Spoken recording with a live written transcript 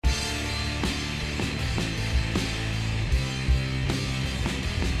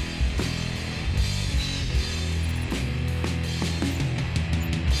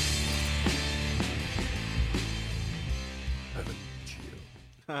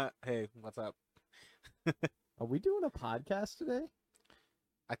Hey, what's up? Are we doing a podcast today?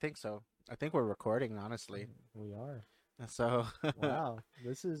 I think so. I think we're recording, honestly. We are. So, Wow.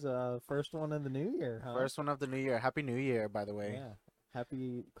 This is first one of the new year, huh? first one of the new year. Happy New Year, by the way. Yeah.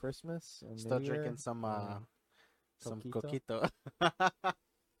 Happy Christmas and Still New drinking Year some and some coquito. coquito.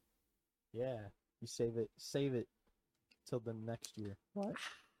 Yeah. You save it till the next year. What?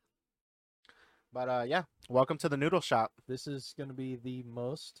 But yeah, welcome to the Noodle Shop. This is going to be the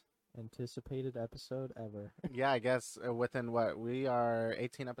most anticipated episode ever. Yeah, I guess within what we are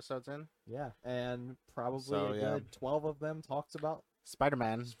 18 episodes in. Yeah. And probably So a yeah, good 12 of them talks about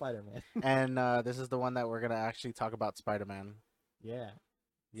Spider-Man, Spider-Man. and this is the one that we're gonna actually talk about Spider-Man. Yeah.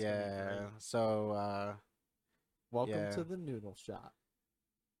 It's gonna be Yeah. great. So Welcome yeah, to the Noodle Shop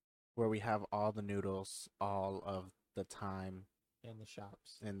where we have all the noodles all of the time. and the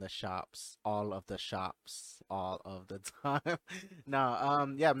shops. In the shops, all of the shops, all of the time.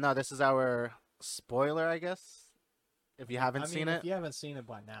 No, yeah, no, this is our spoiler, I guess. If you haven't seen If it, you haven't seen it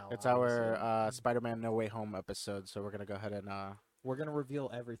by now, it's obviously. our Spider-Man No Way Home episode. So we're gonna go ahead and We're gonna reveal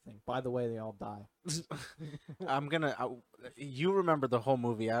everything. By the way, they all die. I'm gonna. You remember the whole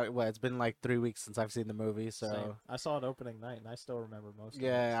movie? Well, it's been like 3 weeks since I've seen the movie, so Same. I saw it opening night, and I still remember most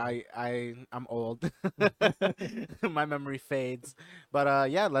yeah, of it. I'm old. So. My memory fades, but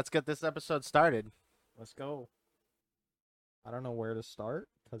yeah, let's get this episode started. Let's go. I don't know where to start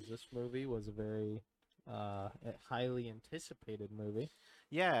because this movie was a very highly anticipated movie.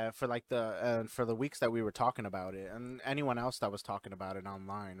 Yeah, for like for the weeks that we were talking about it, and anyone else that was talking about it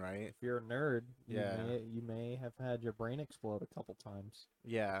online, right? If you're a nerd, Yeah. you may have had your brain explode a couple times.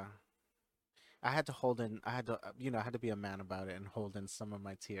 Yeah, I had to hold in. I had to, I had to be a man about it and hold in some of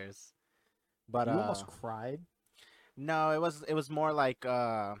my tears. But You almost cried. no, it was more like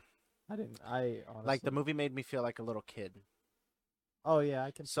I didn't. I honestly. like the movie made me feel like a little kid. Oh yeah,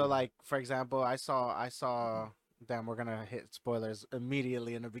 I can. So like for example, I saw. Damn, we're gonna hit spoilers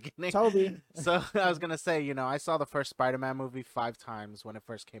immediately in the beginning. Toby. So I was gonna say, I saw the first Spider-Man movie 5 times when it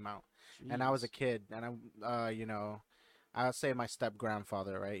first came out, and I was a Jeez. kid, and I would say my step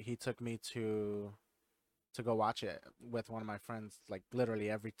grandfather, right? He took me to go watch it with one of my friends. Like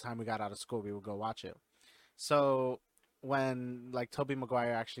literally every time we got out of school, we would go watch it. So when like Tobey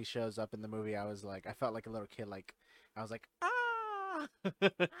Maguire actually shows up in the movie, I felt like a little kid. Like I was like, ah,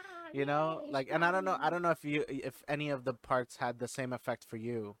 like, and I don't know if any of the parts had the same effect for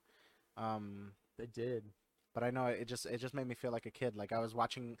you. Um, They did. but I know it just made me feel like a kid. Like I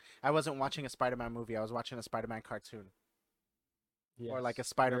wasn't watching a Spider-Man movie. I was watching a Spider-Man cartoon Yes. or like a Very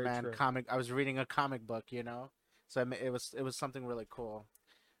Spider-Man true. comic. I was reading a comic book. So it was something really cool.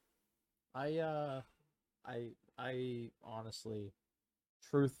 I uh I honestly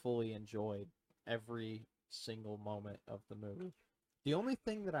truthfully enjoyed every single moment of the movie. The only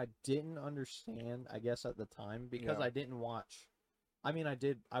thing that I didn't understand, I guess at the time, because Yeah. I didn't watch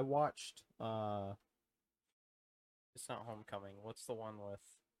I watched it's not Homecoming. What's the one with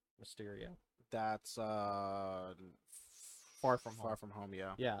Mysterio? That's Far From Far Home. From Home.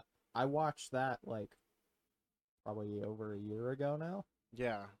 Yeah. Yeah. I watched that like probably over a year ago now.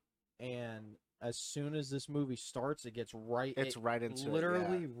 Yeah. And as soon as this movie starts, it gets It's right into it.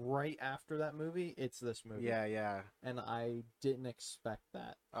 literally right after that movie. It's this movie, Yeah. Yeah. and I didn't expect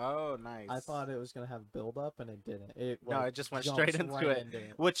that. Oh, nice. I thought it was gonna have build up, and it didn't. No, Like, it just went jumps straight into right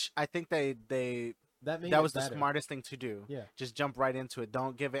it. Which I think they That made that it was the better. smartest thing to do. Yeah, Just jump right into it.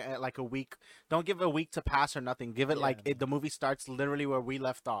 Don't give it like a week. Don't give it a week to pass or nothing. Give it Yeah. like the movie starts literally where we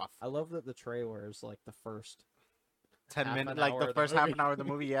left off. I love that the trailer is like the first 10 half minutes, an like hour the of the first half movie. an hour of the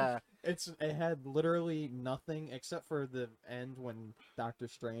movie. Yeah. It had literally nothing except for the end when Doctor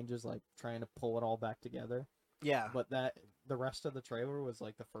Strange is like trying to pull it all back together. Yeah. But the rest of the trailer was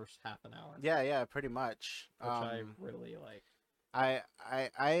like the first half an hour, Yeah. Yeah. Pretty much. which I really like. I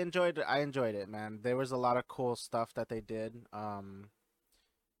enjoyed it, man. There was a lot of cool stuff that they did.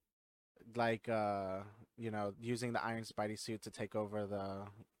 Like using the Iron Spidey suit to take over the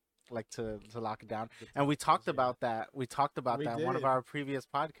like to lock it down. And we talked Yeah. about that. We talked about We that in one of did. our previous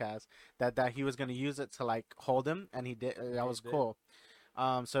podcasts that he was going to use it to like hold him, and he did. Yeah, That he was did. cool.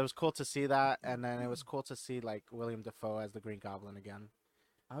 So it was cool to see that, and then it was cool to see like William Dafoe as the Green Goblin again.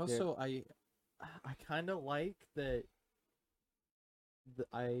 I also I kind of like that.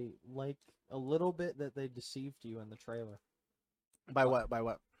 I like a little bit that they deceived you in the trailer, By what? By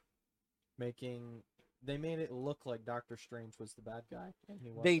what? they made it look like Doctor Strange was the bad guy, and he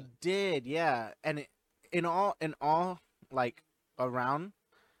wasn't. They did, yeah. And in all, like around,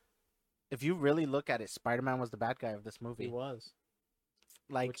 if you really look at it, Spider-Man was the bad guy of this He movie. was,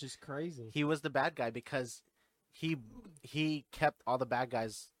 Like which is crazy. he was the bad guy because he he kept all the bad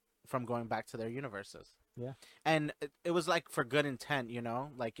guys from going back to their universes. Yeah. And it was like for good intent, you know,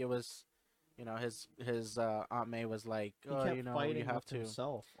 like it was, you know, his Aunt May was like, He oh, you kept know, you fighting have with to,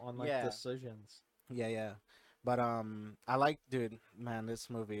 himself on like yeah, decisions. yeah, yeah. But I like, dude, man, this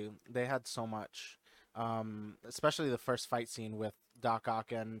movie they had so much, especially the first fight scene with Doc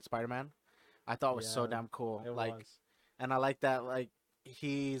Ock and Spider-Man. I thought was so Yeah, damn cool. it Like, was. and I like that, like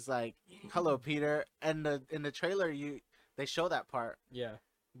he's like, "Hello, Peter," and in the trailer they show that part, Yeah.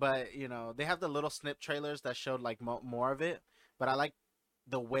 but you know they have the little snip trailers that showed like more of it. But I like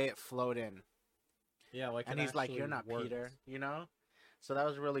the way it flowed in, Yeah, like and it he's like, actually "You're not worked. Peter," you know. So that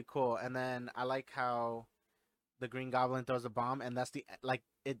was really cool. And then I like how the Green Goblin throws a bomb, and that's the like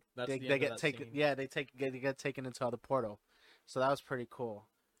it. That's the They end of get that taken. scene. Yeah, they get taken into the portal. So that was pretty cool.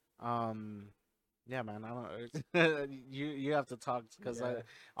 Um, yeah, man. I don't. You have to talk because Yeah.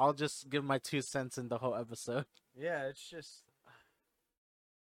 I'll just give my 2 cents in the whole episode. Yeah, it's just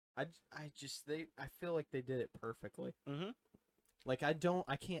I feel like they did it perfectly. Hmm. Like I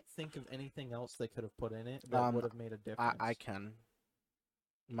can't think of anything else they could have put in it that Um, would have made a difference. I can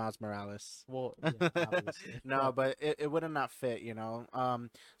Miles Morales. Well, yeah, obviously. No, but it would have not fit, you know.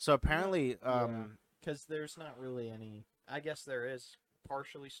 So apparently, Yeah, because there's not really any. I guess there is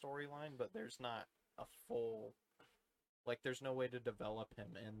partially storyline, but there's not a full. Like, there's no way to develop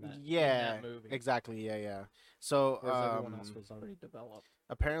him in yeah, that movie. exactly, yeah, yeah. So Whereas everyone else was already developed.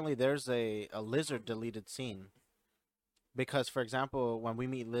 apparently, there's a lizard deleted scene because, for example, when we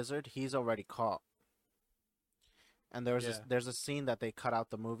meet Lizard, he's already caught. And there's a scene that they cut out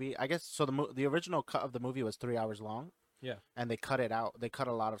the movie. I guess so. The original cut of the movie was 3 hours long. Yeah. And they cut it out. They cut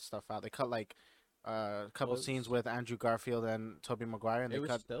a lot of stuff out. They cut like a couple scenes with Andrew Garfield and Tobey Maguire, and it they was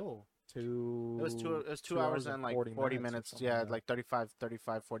cut. still two. It was 2 hours and like 40 minutes. Yeah, Like that. like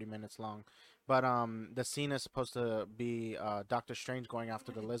 35, 40 minutes long. But the scene is supposed to be Doctor Strange going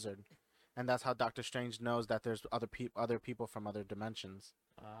after the lizard, and that's how Doctor Strange knows that there's other people from other dimensions.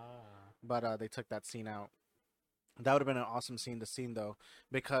 Ah. But they took that scene out. That would have been an awesome scene to see though,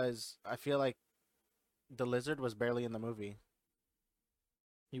 because I feel like the lizard was barely in the movie.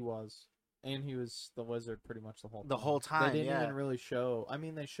 He was. And he was the lizard pretty much the whole time. The whole time, They didn't yeah. even really show. I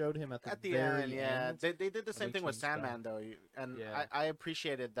mean, they showed him at the very end. Yeah. They did the same thing with changed Sandman though, and Yeah. I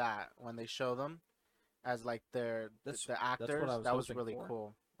appreciated that when they show them as like the actors. what I was That was hoping really for.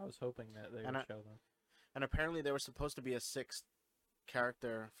 cool. I was hoping that they would show them. And apparently there was supposed to be a sixth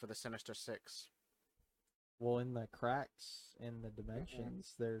character for the Sinister Six. Well, in the cracks in the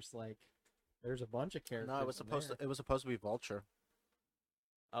dimensions, there's a bunch of characters. No, it was supposed to be Vulture.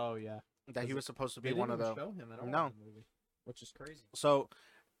 Oh yeah. That he was supposed to be They one of didn't the. show him at all No. in the movie, which is crazy. So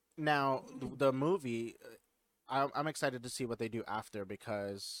now the movie, I'm excited to see what they do after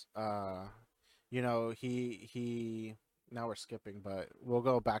because you know he now we're skipping, but we'll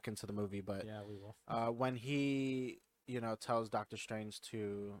go back into the movie. But yeah, we will. when he tells Doctor Strange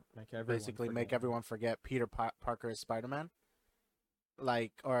to Basically make everyone forget Peter Parker is Spider-Man,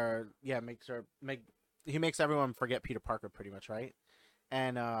 he makes everyone forget Peter Parker pretty much, right?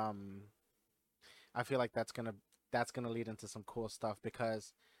 And I feel like that's gonna lead into some cool stuff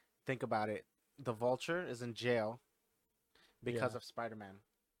because think about it, the Vulture is in jail because of Spider-Man.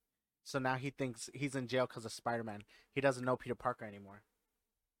 So now he thinks he's in jail because of Spider-Man. He doesn't know Peter Parker anymore.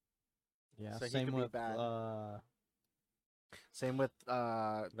 Yeah, so same with bad. Same with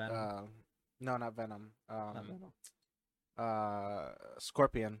Venom. No, not Venom. Not Venom.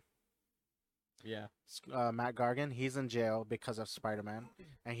 Scorpion. Yeah. Matt Gargan, he's in jail because of Spider-Man,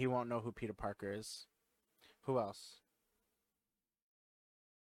 and he won't know who Peter Parker is. Who else?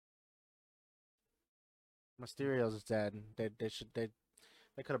 Mysterio's dead.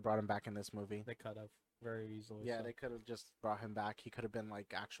 They could have brought him back in this movie. They could have very easily. Yeah, they could have just brought him back. He could have been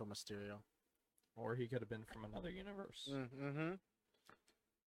like actual Mysterio, or he could have been from another universe. Mm-hmm.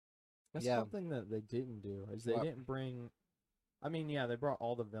 That's something that they didn't do. Is they didn't bring. I mean, yeah, they brought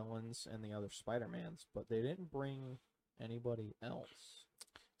all the villains and the other Spider-Mans, but they didn't bring anybody else.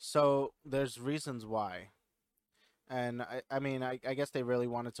 So there's reasons why, and I mean I guess they really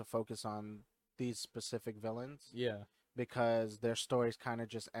wanted to focus on these specific villains. Yeah. Because their stories kind of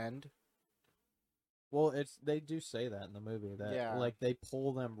just end. Well, they do say that in the movie that like they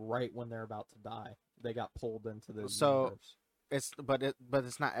pull them right when they're about to die. They got pulled into the universe.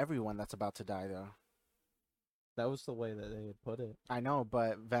 It's not everyone that's about to die though. That was the way that they had put it. I know,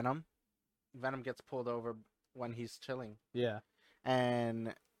 but Venom gets pulled over when he's chilling. Yeah.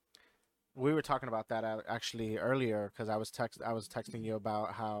 And we were talking about that actually earlier because I was texting you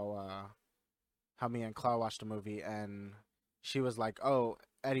about how me and Claw watched the movie and she was like, "Oh,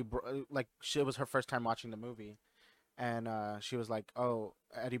 like she was her first time watching the movie, and she was like, "Oh,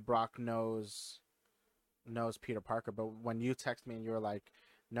 Eddie Brock knows Peter Parker." But when you text me and you were like,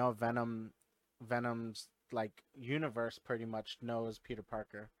 "No, Venom's like universe pretty much knows Peter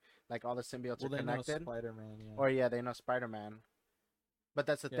Parker. Like all the symbiotes Well, are they know connected." Spider-Man, yeah. Or yeah, they know Spider-Man. But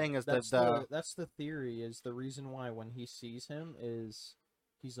that's the Yeah, thing is that's the theory. Is the reason why when he sees him is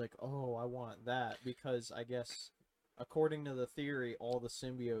he's like, oh, I want that because I guess according to the theory, all the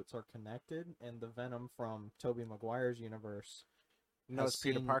symbiotes are connected, and the Venom from Tobey Maguire's universe has knows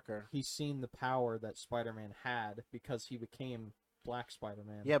Peter seen Parker. he's seen the power that Spider-Man had because he became Black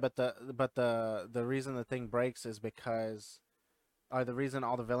Spider-Man. Yeah, but the reason the thing breaks is because, or the reason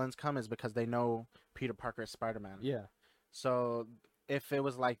all the villains come is because they know Peter Parker is Spider-Man. Yeah, So if it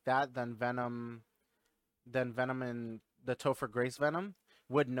was like that, then Venom and the Topher Grace Venom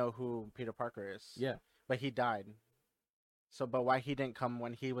would know who Peter Parker is. yeah. But he died. So, but why he didn't come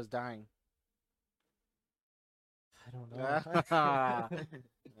when he was dying? I don't know.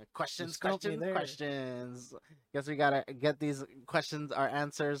 Questions, stumped me questions, there. questions. Guess we gotta get these questions, our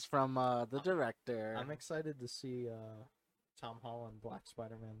answers from the director. I'm excited to see Tom Holland Black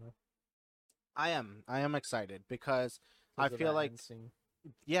Spider-Man though. I am excited because I 'Cause of feel that like end scene.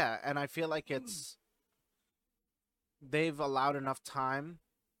 yeah, and I feel like it's they've allowed enough time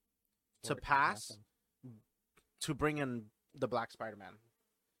For to it pass happen. to bring in the Black Spider-Man.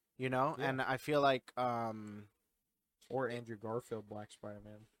 You know, Yeah. and I feel like Or Andrew Garfield Black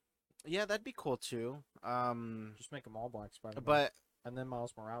Spider-Man. yeah, that'd be cool too. Just make them all Black Spider-Man. But And then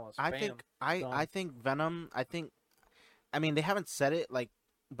Miles Morales. I Bam, think done. I think Venom. I mean they haven't said it like,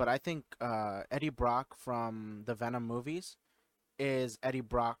 but I think Eddie Brock from the Venom movies is Eddie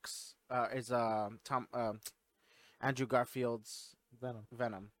Brock's is Tom Andrew Garfield's Venom.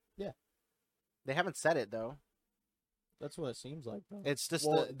 Venom. Yeah. They haven't said it though. That's what it seems like though. It's just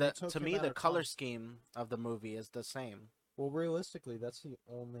Well, the they took to him me out the of color Tom- scheme of the movie is the same. Well, realistically, that's the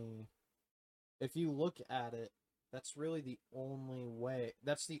only. If you look at it, that's really the only way.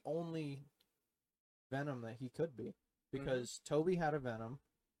 That's the only Venom that he could be, because Toby had a Venom,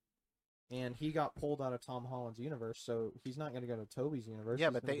 and he got pulled out of Tom Holland's universe, so he's not going to go to Toby's universe. Yeah,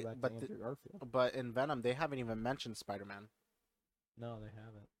 he's but gonna they go back but to Andrew Garfield. but in Venom they haven't even mentioned Spider-Man. No, they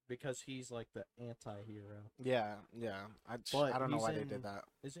haven't, because he's like the anti-hero. Yeah. But I don't know he's why they in- did that.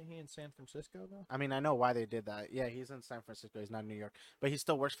 Isn't he in San Francisco though? I mean, I know why they did that. Yeah, he's in San Francisco. He's not in New York, but he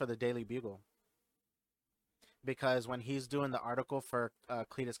still works for the Daily Bugle. Because when he's doing the article for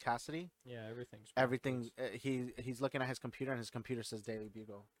Cletus Cassidy, Yeah, everything's everything backwards. he's looking at his computer and his computer says Daily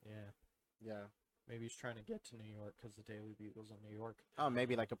Bugle. Yeah, Yeah. maybe he's trying to get to New York because the Daily Bugle's in New York. Oh,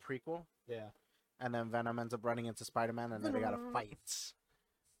 maybe like a prequel, Yeah. and then Venom ends up running into Spider-Man, and then they gotta fight.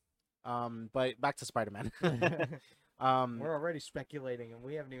 But back to Spider-Man. We're already speculating, and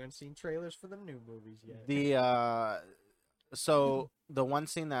we haven't even seen trailers for the new movies yet. So the one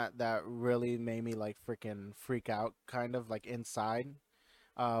scene that really made me like freaking freak out, kind of like inside,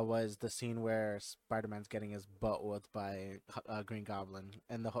 was the scene where Spider-Man's getting his butt whooped by Green Goblin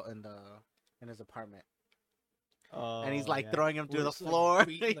in his apartment, and he's like throwing him through the floor.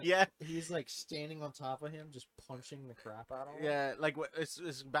 Yeah, He's like standing on top of him, just punching the crap out of him. yeah, like it's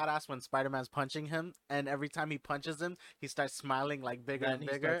badass when Spider-Man's punching him, and every time he punches him, he starts smiling like bigger Then and he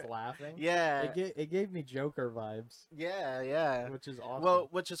bigger. starts laughing. Yeah, It gave me Joker vibes, yeah. which is awesome. Well,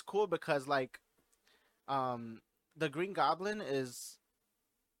 which is cool because like, the Green Goblin is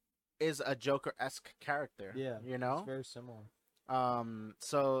a Joker-esque character. yeah, you know. it's very similar.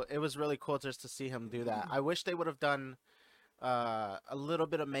 So it was really cool just to see him do that. I wish they would have done a little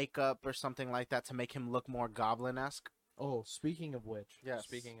bit of makeup or something like that to make him look more Goblin-esque. Oh, speaking of which, Yes.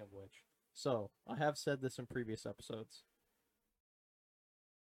 so I have said this in previous episodes.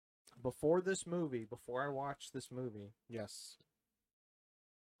 Before I watched this movie, Yes.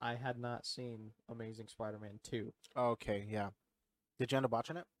 I had not seen Amazing Spider-Man 2. Okay. Yeah. Did you end up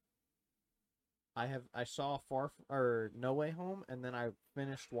watching it? I saw No Way Home, and then I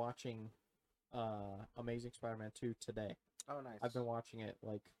finished watching Amazing Spider-Man 2 today. Oh, nice. I've been watching it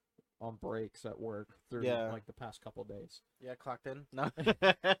like on breaks at work through Yeah. like the past couple days. Yeah, clocked in. No.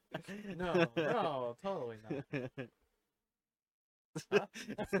 No, totally not.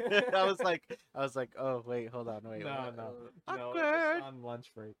 I was like, oh wait, hold on, wait. No, what? no, Awkward. it's on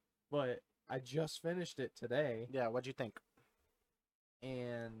lunch break. But I just finished it today, Yeah, what'd you think?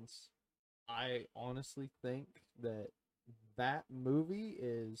 and I honestly think that movie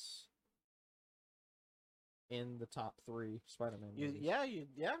is in the top 3 Spider-Man movies. Yeah.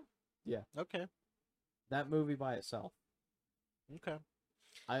 Yeah. Okay. That movie by itself. Okay.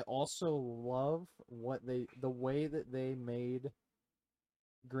 I also love the way that they made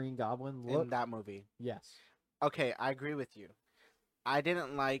Green Goblin look. in that movie. Yes. Okay, I agree with you. I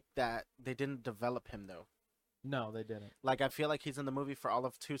didn't like that they didn't develop him though. No, they didn't. Like I feel like he's in the movie for all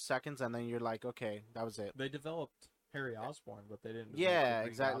of 2 seconds, and then you're like, okay, that was it. They developed Harry Osborn, but they didn't develop the Yeah, Green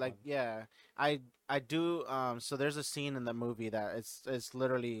exactly. Like Goblin. yeah, I do. So there's a scene in the movie that it's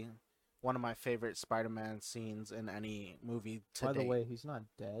literally one of my favorite Spider-Man scenes in any movie to By the date. way, he's not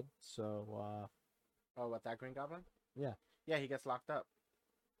dead, so Oh, what, that Green Goblin? yeah. Yeah, he gets locked up.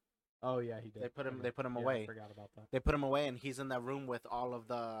 Oh yeah, he did. They put him. Okay. They put him Yeah, away. I forgot about that. They put him away, and he's in that room with all of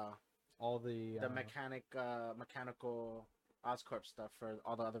All the the mechanical Oscorp stuff for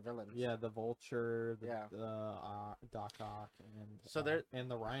all the other villains. yeah, the Vulture, the Yeah. Doc Ock, and So there- and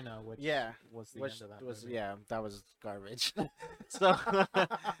the Rhino, which Yeah, was the which end of that was movie. yeah, that was garbage. so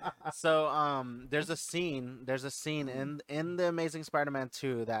so there's a scene in the Amazing Spider-Man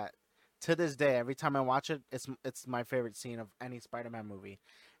 2 that to this day every time I watch it it's my favorite scene of any Spider-Man movie,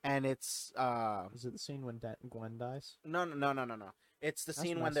 and it's Is it the scene when Gwen dies? no. It's the That's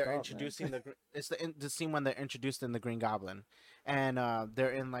scene when messed they're up, man. introducing the scene when they're introduced in the Green Goblin, and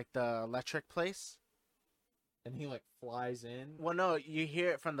they're in like the electric place. And he like flies in. Well, no, you hear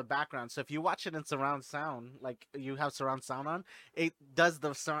it from the background. So if you watch it in surround sound, like you have surround sound on, it does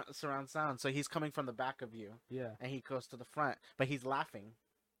the surround sound. So he's coming from the back of you, Yeah. and he goes to the front, but he's laughing,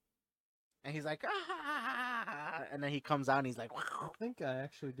 and he's like, ah, and then he comes out and he's like, I wow. think I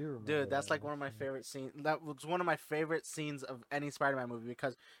actually do remember. Dude, that's that, like one of my actually. favorite scenes. That was one of my favorite scenes of any Spider-Man movie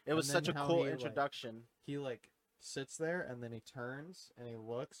because it was And then such a how cool he, like, introduction. He like sits there and then he turns and he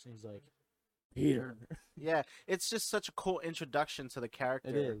looks and he's like, Peter. Yeah, it's just such a cool introduction to the character.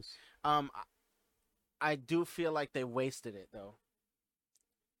 It is. I do feel like they wasted it though.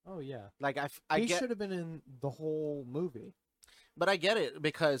 Oh yeah. Like I He get, should have been in the whole movie. but I get it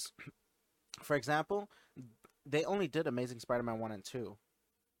because, for example, they only did Amazing Spider-Man 1 and 2,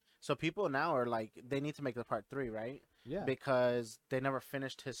 so people now are like they need to make the part 3, right? Yeah. Because they never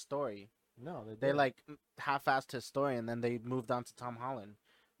finished his story. No, they They did. like half-assed his story, and then they moved on to Tom Holland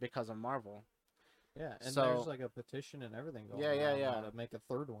because of Marvel. Yeah, and So- there's like a petition and everything going Yeah, on yeah. now to make a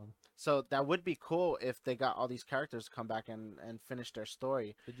third one. So that would be cool if they got all these characters to come back and finish their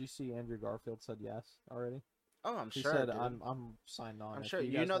story. Did you see Andrew Garfield said yes already? Oh, I'm He sure. said dude. I'm signed on. I'm If sure.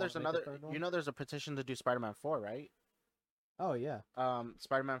 you You guys know, wanna there's make a another. third one." You know, there's a petition to do Spider-Man 4, right? Oh yeah.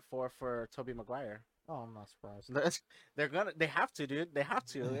 Spider-Man 4 for Tobey Maguire. Oh, I'm not surprised. They have to, dude. They have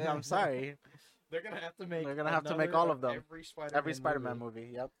to. Yeah, I'm sorry. They're gonna have to make. They're gonna have to make another all of them. Every Spider-Man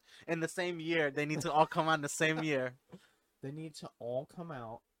movie. Yep. In the same year, they need to all come out in the same year. They need to all come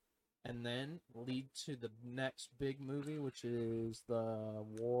out, and then lead to the next big movie, which is the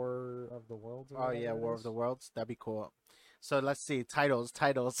War of the Worlds. or Oh yeah, whatever it War of is. the Worlds. That'd be cool. So let's see titles.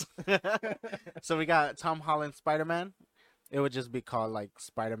 So we got Tom Holland Spider-Man. It would just be called like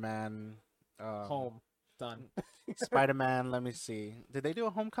Spider-Man. Home done. Spider-Man. Let me see. Did they do a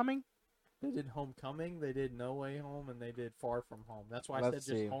Homecoming? They did Homecoming, they did No Way Home, and they did Far From Home. That's why I Let's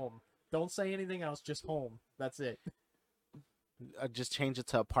said just see. Home. Don't say anything else, just Home. That's it. Just change it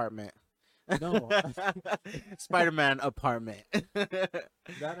to apartment. No. Spider-Man apartment.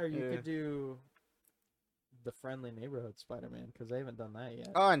 That or you Yeah. could do the Friendly Neighborhood Spider-Man, because they haven't done that yet.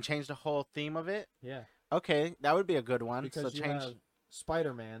 Oh, and change the whole theme of it. Yeah, Okay, that would be a good one. because So you change have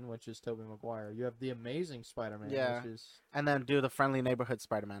Spider-Man, which is Tobey Maguire. You have the Amazing Spider-Man, Yeah. which is... and then do the Friendly Neighborhood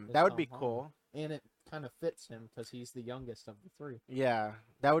Spider-Man. It's That would Tom be Holland. cool. And it kind of fits him, because he's the youngest of the three. Yeah,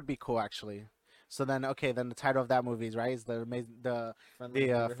 that would be cool actually. So then, okay, then the title of that movie is right is the Friendly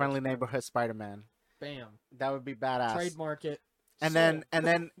Friendly Spider-Man. Neighborhood Spider-Man. Bam. That would be badass. Trademark it. And Sold.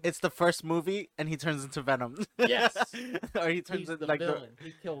 then it's the first movie, and he turns into Venom. Yes. Or he turns He's into the like villain.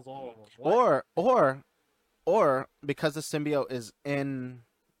 He kills all of them. What? or because the symbiote is in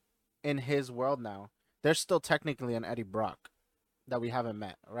his world now, there's still technically an Eddie Brock that we haven't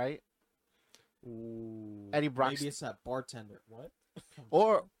met, right? Ooh. Eddie Brock's Maybe it's that bartender. What?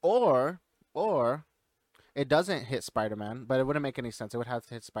 or it doesn't hit Spider-Man, but it wouldn't make any sense. It would have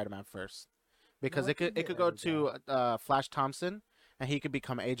to hit Spider-Man first. Because No, it could hit go every to Flash Thompson, and he could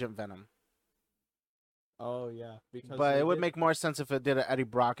become Agent Venom. Oh yeah, because But they it would did- make more sense if it did an Eddie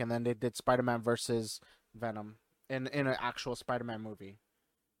Brock, and then they did Spider-Man versus Venom in an actual Spider-Man movie.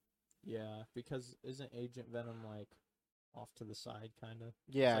 Yeah, because isn't Agent Venom like off to the side, kind of?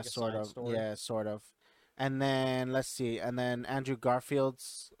 Yeah, like a sort side of. story. Yeah, sort of. And then let's see. And then Andrew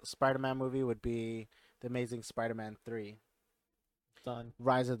Garfield's Spider-Man movie would be The Amazing Spider-Man 3. Done.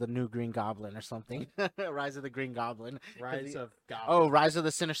 Rise of the New Green Goblin or something. Rise of the Green Goblin. Rise of God. Oh, Rise of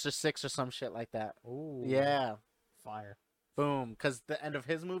the Sinister Six or some shit like that. Ooh. Yeah. Fire. Boom. Because the end of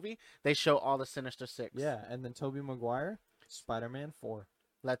his movie, they show all the Sinister Six. Yeah, and then Tobey Maguire, Spider-Man 4.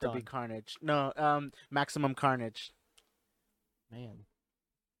 Let there be Done. carnage. No, Maximum Carnage. Man.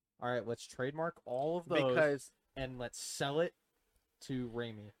 All right, let's trademark all of those Because and let's sell it to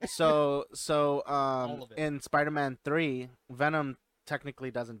Raimi. so of it. in Spider-Man 3, Venom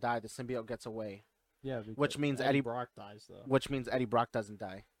technically doesn't die. The symbiote gets away, Yeah, because which means Eddie Eddie Brock dies though. which means Eddie Brock doesn't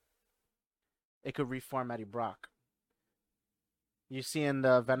die. It could reform Eddie Brock. You see in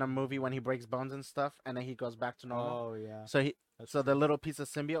the Venom movie when he breaks bones and stuff, and then he goes back to normal. Oh yeah. So That's the true. little piece of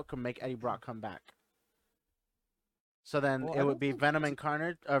symbiote could make Eddie Brock come back. So then Well, it I would don't be think- Venom and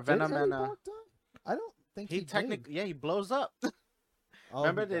Carnage, or Did Venom Eddie and Brock die? I don't think he he technically, did. yeah, he blows up. Oh,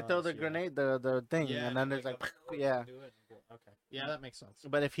 Remember he they throw does, the yeah. grenade, the thing, Yeah, and then there's like, yeah. Okay. Yeah, that makes sense.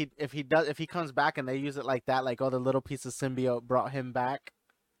 But if he comes back and they use it like that, like, oh, the little piece of symbiote brought him back,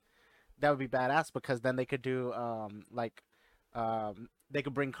 that would be badass because then they could do they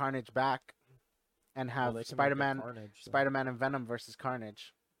could bring Carnage back and Well, have they can make it Spider-Man Carnage, so- Spider-Man and Venom versus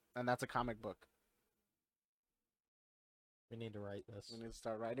Carnage, and that's a comic book. We need to write this. We need to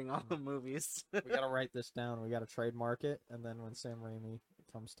start writing all the movies. We gotta write this down. We gotta trademark it, and then when Sam Raimi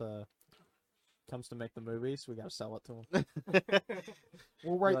comes to make the movies, we gotta sell it to him.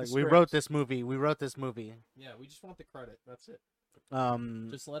 We'll write Like, the we scripts. wrote this movie. We wrote this movie. Yeah, we just want the credit. That's it.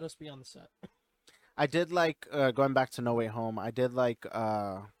 Just Just let us be on the set. I did like going back to No Way Home. I did like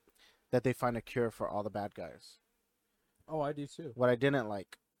that they find a cure for all the bad guys. Oh, I do too. What I didn't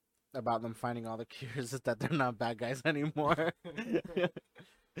like about them finding all the cures is that they're not bad guys anymore.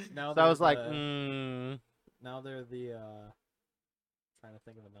 Now So I was they're like, the- now they're the trying to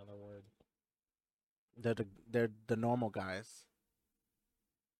think of another word. they're the normal guys.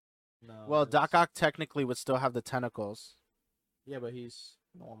 No. Well, it's- Doc Ock technically would still have the tentacles. Yeah, but he's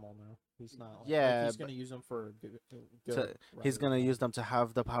normal now. He's not. Like, Yeah, he's gonna use them for good. He's rather gonna than use bad. them to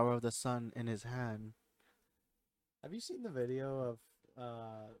have the power of the sun in his hand. Have you seen the video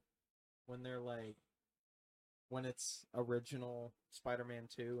of when they're like when it's original Spider-Man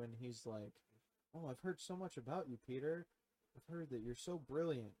 2 and he's like, "Oh, I've heard so much about you, Peter. I've heard that you're so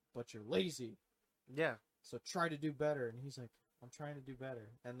brilliant, but you're lazy. Yeah. So try to do better." And he's like, "I'm trying to do better."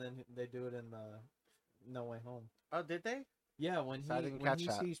 And then they do it in the No Way Home. Oh, did they? Yeah, when So I didn't when catch he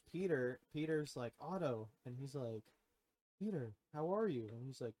that. sees Peter, Peter's like, "Otto," and he's like, "Peter, how are you?" And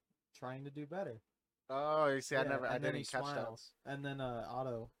he's like, "Trying to do better." Oh, you see, I Yeah, I and then he didn't catch that. smiles, and then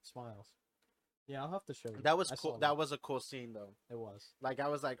Otto smiles. Yeah, I'll have to show you. That was I cool. saw That was a cool scene, though. It was. Like, I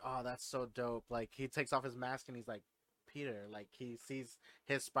was like, oh, that's so dope. Like, he takes off his mask and he's like, Peter. Like, he sees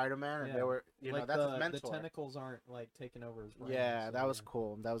his Spider-Man, and Yeah. they were, you know, Like that's his the mentor. tentacles aren't like taking over his brain. Yeah, so, that was yeah.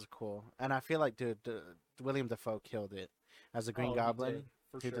 cool. That was cool. And I feel like, dude, William Dafoe killed it as a Green Oh, Goblin. He did,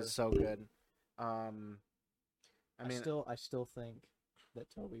 for He sure. did so good. I mean, I still think that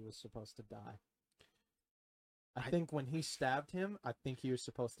Toby was supposed to die. I I- think when he stabbed him, I think he was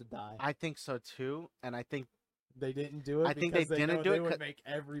supposed to die. I think so too. And I think, They didn't do it. I think they because didn't know do they it would 'cause- make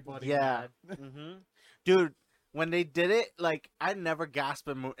everybody yeah, mad. dude, when they did it, like, I never gasp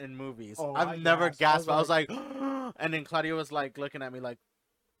in movies. Oh, I've I never gasped. I was gasped. I was like, and then Claudia was like looking at me like,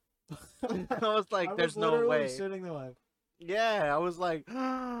 I was like, I there's was no literally way. sitting there like, Yeah, I was like,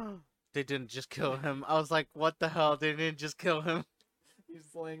 they didn't just kill him. I was like, what the hell? They didn't just kill him.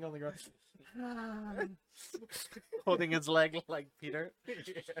 he's laying on the ground. Holding his leg like Peter.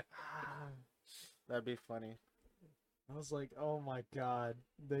 That'd be funny. I was like, oh my god,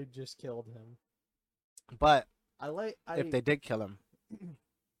 they just killed him. But That if they did kill him,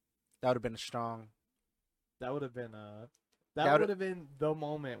 that would have been strong. would have been That that would- would have been the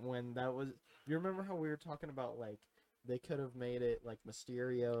moment when that was. You remember how we were talking about like they could have made it like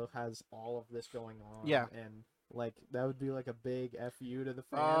Mysterio has all of this going on. Yeah. And like that would be like a big fu to the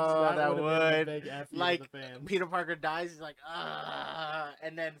fans. Oh, that would've been would. a big fu Like, to the fans. Peter Parker dies, he's like, ah,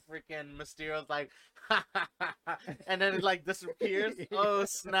 and then freaking Mysterio's like, and then it like disappears. Oh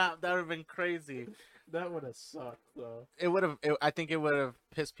snap! That would have been crazy. That would have sucked though. It would have. I think it would have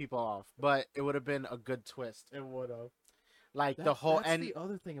pissed people off, but it would have been a good twist. It would have. Like the whole That's end. the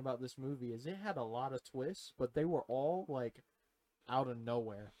other thing about this movie is it had a lot of twists, but they were all like out of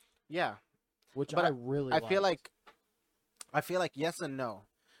nowhere, Yeah, which But I really. I feel liked. like yes and no.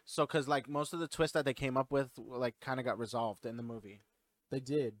 So, cause like most of the twists that they came up with, like kind of got resolved in the movie. They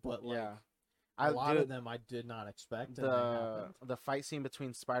did, but like Yeah, a lot dude, of them I did not expect. And they the happened. the fight scene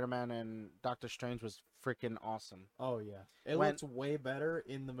between Spider-Man and Doctor Strange was freaking awesome. Oh yeah, it when- looks way better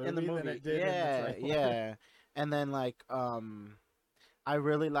in the movie, In the movie, than it did yeah, in the trailer. yeah. And then like I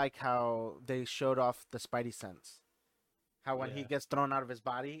really like how they showed off the Spidey sense. How when he Yeah. gets thrown out of his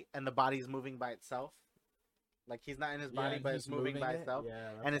body and the body's moving by itself, like he's not in his body, and but he's it's moving by it. itself, Yeah,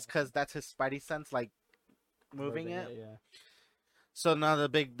 and it's that's because that's his Spidey sense, like moving it. Yeah. So now the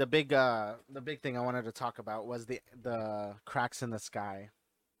big thing I wanted to talk about was the cracks in the sky.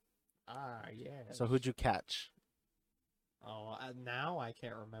 Ah, So yes. who'd you catch? Oh, now I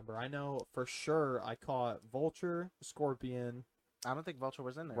can't remember. I know for sure I caught Vulture, Scorpion, I don't think Vulture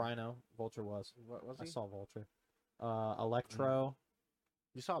was in there. Rhino. Vulture was. What was I he? saw Vulture. Mm. Electro.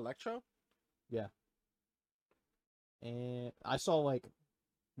 You saw Electro? Yeah. And I saw like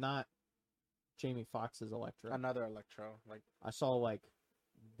not Jamie Foxx's Electro. Another Electro. Like I saw like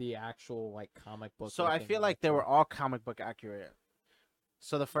the actual like comic book so, I looking feel like they were Electro. all comic book accurate.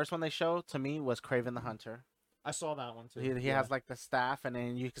 So the first one they showed to me was Craven the Hunter. I saw that one too. He Yeah. has like the staff, and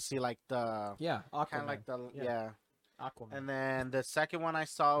then you can see like the Yeah, kind of Aquaman. like the Yeah. yeah. Aquaman. And then the second one I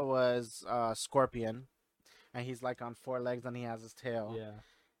saw was Scorpion, and he's like on four legs and he has his tail. Yeah.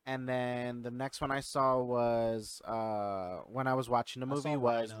 And then the next one I saw was when I was watching the I movie saw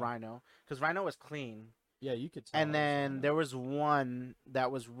was Rhino. Rhino, because Rhino was clean. Yeah, you could tell. And then there was one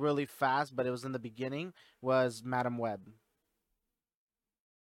that was really fast, but it was in the beginning. Was Madam Web.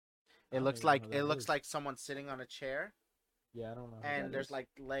 It looks like someone sitting on a chair, Yeah, I don't know. and there's like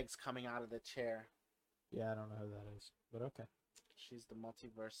legs coming out of the chair. Yeah, I don't know who that is, but okay. She's the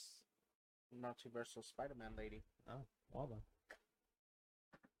multiversal Spider-Man lady. Oh, well then.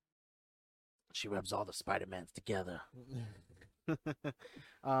 She rubs all the Spider-Mans together.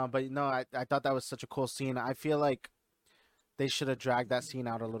 But no, I thought that was such a cool scene. I feel like they should have dragged that scene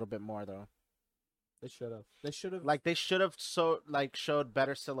out a little bit more, though. They should have. They should have. Like they should have showed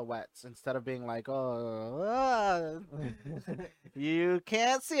better silhouettes instead of being like, oh, you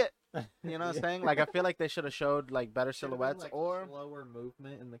can't see it. You know what I'm saying? Like I feel like they should have showed like better silhouettes or slower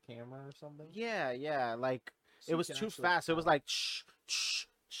movement in the camera or something. yeah. Like So it was too fast. It was like shh, shh,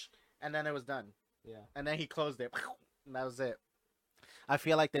 shh, and then it was done. Yeah. And then he closed it, and that was it. I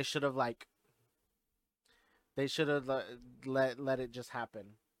feel like they should have let it just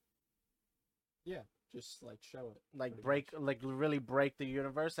happen. Yeah, just like show it. Like pretty much. like really break the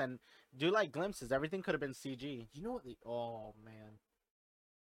universe and do like glimpses. Everything could have been CG. You know what they? Oh man,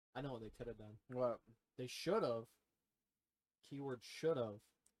 I know what they could have done. What? They should have. Keyword should have.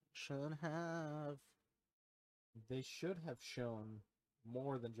 Should have. They should have shown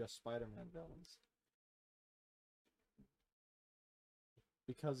more than just Spider-Man villains.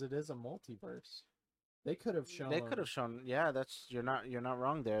 Because it is a multiverse. They could have shown. They could have shown. Yeah, that's you're not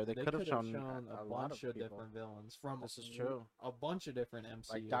wrong there. They could have shown a lot bunch of of different villains from. This is true. A bunch of different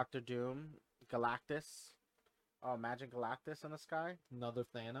MCU. Like Doctor Doom, Galactus. Oh, imagine Galactus in the sky. Another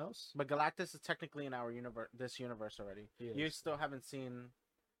Thanos. But Galactus is technically in our universe, this universe already. You still haven't seen,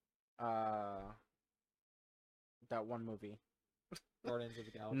 that one movie. Guardians of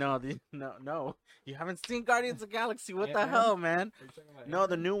the Galaxy. No. You haven't seen Guardians of the Galaxy. What the hell, man? No,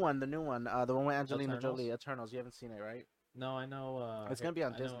 the new one, the one with Angelina Jolie, Eternals. You haven't seen it, right? No, I know. It's gonna be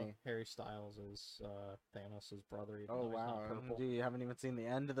on Disney. Harry Styles is Thanos' brother. Oh wow! Dude, you haven't even seen the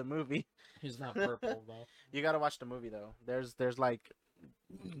end of the movie. He's not purple though. You gotta watch the movie though. There's like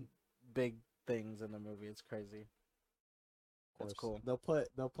big things in the movie. It's crazy. That's cool. They'll put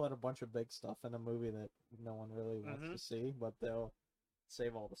a bunch of big stuff in a movie that no one really wants to see, but they'll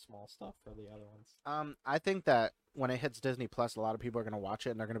save all the small stuff for the other ones. I think that when it hits Disney Plus, a lot of people are gonna watch it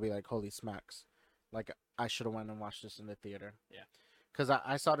and they're gonna be like, "Holy smacks!" Like I should have went and watched this in the theater. Yeah. Because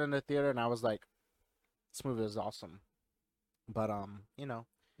I saw it in the theater and I was like, "This movie is awesome," but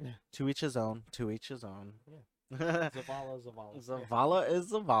to each his own. To each his own. Yeah. Zavala. Zavala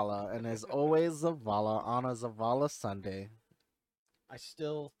is Zavala, and is always Zavala on a Zavala Sunday. I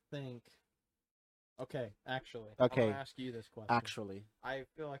still think. Okay, actually. Okay. I'm gonna ask you this question. Actually. I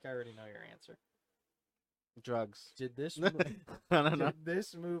feel like I already know your answer. Drugs. Did this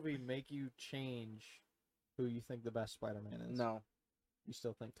this movie make you change who you think the best Spider-Man is? No. You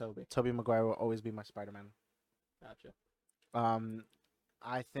still think Tobey? Tobey Maguire will always be my Spider-Man. Gotcha.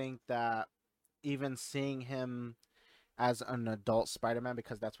 I think that even seeing him as an adult Spider-Man,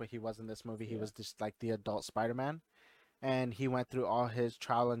 because that's what he was in this movie, he was just like the adult Spider-Man, and he went through all his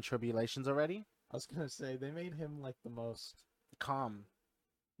trial and tribulations already. I was gonna say they made him like the most calm.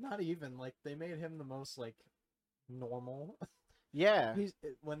 Not even like they made him the most like normal. Yeah.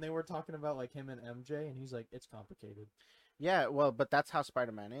 When they were talking about like him and MJ, and he's like, it's complicated. Yeah, well, but that's how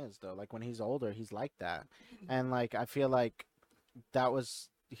Spider-Man is though. Like when he's older, he's like that, and like I feel like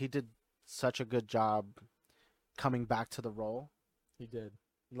he did such a good job coming back to the role. He did.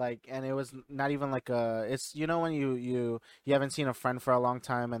 Like, and it was not even like it's when you haven't seen a friend for a long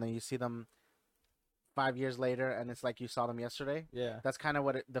time and then you see them 5 years later and it's like you saw them yesterday. Yeah. That's kind of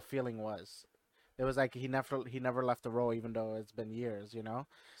what the feeling was. It was like he never left the role even though it's been years,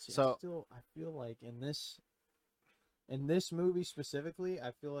 See, So I feel like in in this movie specifically,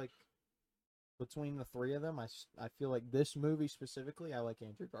 I feel like between the three of them, I feel like this movie specifically, I like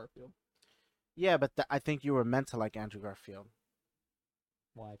Andrew Garfield. Yeah, but I think you were meant to like Andrew Garfield.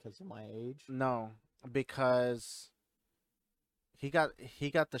 Why? Because of my age? No, because he got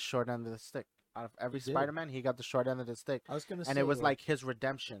the short end of the stick. Out of every He did. Spider-Man, he got the short end of the stick, I was gonna and say it was like his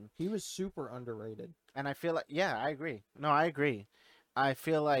redemption. he was super underrated. And I feel like, yeah, I agree. No, I agree. I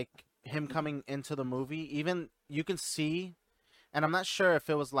feel like him coming into the movie, even you can see, and I'm not sure if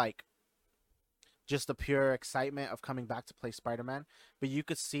it was like just the pure excitement of coming back to play Spider-Man, but you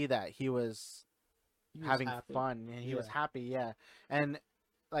could see that he was He was having happy. fun and he was Yeah. happy, yeah. And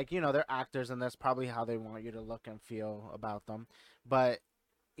like, they're actors and that's probably how they want you to look and feel about them. But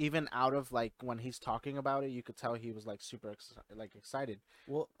even out of like when he's talking about it, you could tell he was like super like excited.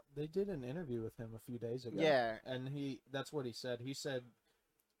 Well, they did an interview with him a few days ago. Yeah. And that's what he said. He said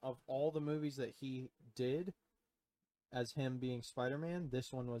of all the movies that he did as him being Spider-Man,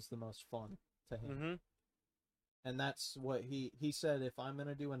 this one was the most fun to him. Mm-hmm. And that's what he said, if I'm going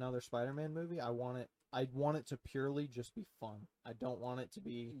to do another Spider-Man movie, I want it to purely just be fun. I don't want it to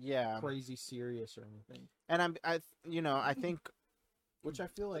be crazy serious or anything. And I think which I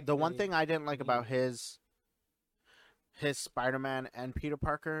feel like the one thing I didn't like about his Spider-Man and Peter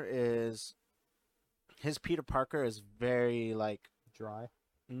Parker is his Peter Parker is very like dry.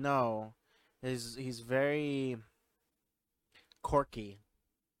 No, he's very quirky.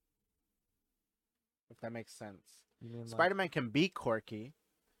 If that makes sense. You mean Spider-Man can be quirky.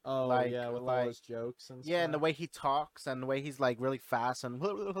 Oh, like, yeah, with all his jokes and stuff. Yeah, and the way he talks and the way he's like really fast and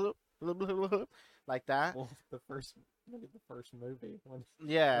like that. Well, the first movie when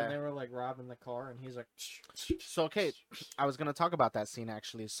Yeah. when they were like robbing the car and he's like. So okay, I was gonna talk about that scene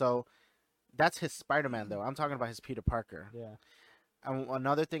actually. So that's his Spider-Man though. I'm talking about his Peter Parker. Yeah. And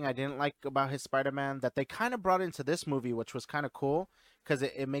another thing I didn't like about his Spider-Man that they kind of brought into this movie, which was kind of cool, because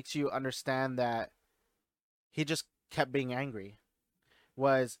it makes you understand that he just kept being angry.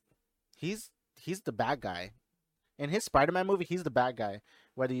 Was he's the bad guy. In his Spider-Man movie, he's the bad guy.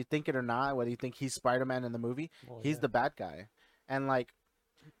 Whether you think it or not, whether you think he's Spider-Man in the movie, he's the bad guy. And like,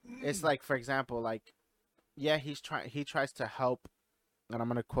 it's like, for example, like, yeah, he tries to help, and I'm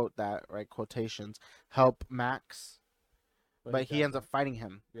gonna quote that, right? Quotations, help Max, but he ends up fighting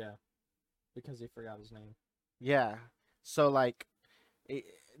him. Yeah, because he forgot his name. Yeah, so like,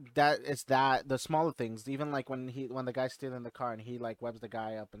 that the smaller things. Even like when the guy's stealing the car and he like webs the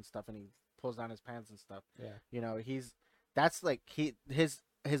guy up and stuff, and he pulls down his pants and stuff. Yeah, that's like his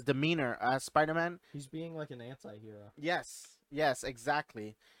demeanor as Spider-Man. He's being like an anti-hero. Yes,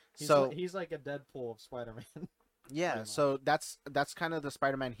 exactly. He's like a Deadpool of Spider-Man. Yeah, so that's kind of the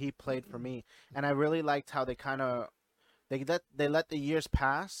Spider-Man he played for me, and I really liked how they let the years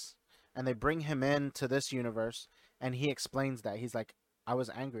pass, and they bring him into this universe, and he explains that he's like, I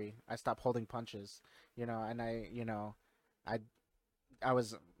was angry, I stopped holding punches, and I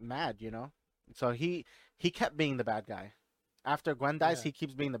was mad, so he kept being the bad guy. After Gwen dies, he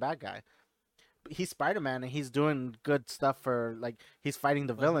keeps being the bad guy. He's Spider-Man and he's doing good stuff for like he's fighting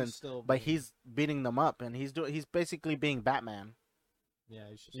the villains, but he's beating them up and he's basically being Batman. Yeah,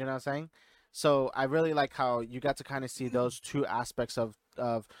 he's just... you know what I'm saying? So I really like how you got to kind of see those two aspects of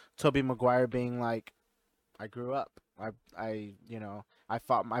Tobey Maguire being like, I grew up. I I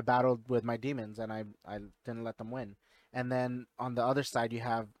battled with my demons and I didn't let them win. And then on the other side you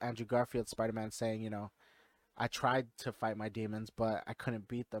have Andrew Garfield Spider-Man saying, I tried to fight my demons, but I couldn't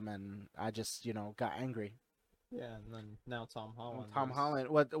beat them, and I just, got angry. Yeah, and then now Tom Holland. Holland.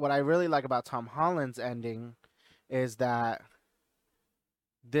 What I really like about Tom Holland's ending is that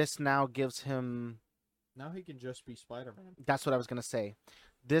this now gives him. Now he can just be Spider-Man. That's what I was gonna say.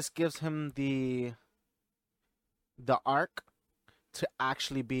 This gives him the arc to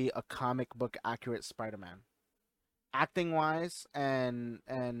actually be a comic book accurate Spider-Man. Acting wise and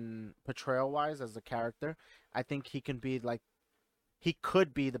portrayal wise as a character, I think he could be the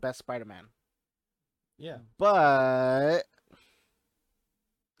best Spider-Man. Yeah. But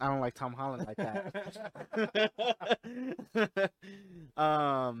I don't like Tom Holland like that.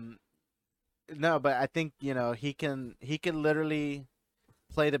 No, but I think, he can literally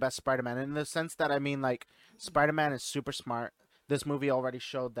play the best Spider-Man in the sense that, I mean, like, Spider-Man is super smart. This movie already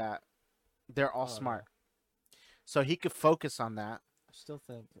showed that they're all smart. Yeah. So he could focus on that. I still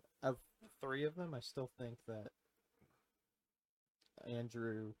think, of three of them, I still think that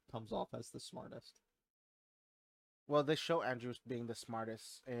Andrew comes off as the smartest. Well, they show Andrew being the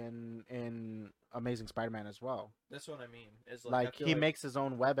smartest in Amazing Spider-Man as well. That's what I mean. Is like he makes his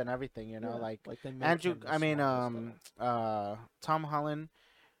own web and everything, like they make Andrew. Tom Holland,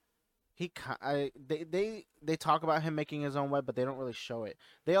 they talk about him making his own web, but they don't really show it.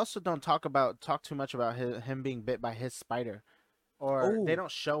 They also don't talk too much about him being bit by his spider, or they Oh,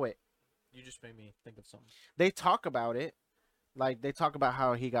 don't show it. you just made me think of something. They talk about it, like they talk about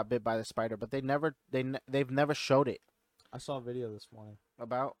how he got bit by the spider, but they've never showed it I saw a video this morning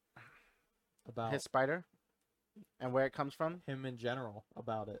about about his spider and where it comes from. him in general,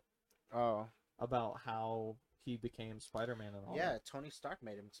 about it, Oh, about how he became Spider-Man and all yeah, that. Tony Stark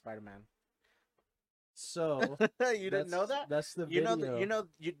made him Spider-Man. So You didn't know that? That's the You video. know,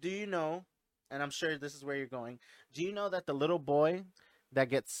 do you know, and I'm sure this is where you're going. Do you know that the little boy that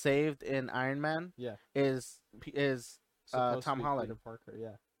gets saved in Iron Man Yeah. is Supposed to Tom be Holland, Peter Parker,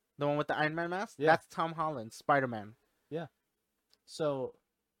 yeah. the one with the Iron Man mask? Yeah. That's Tom Holland, Spider-Man. So,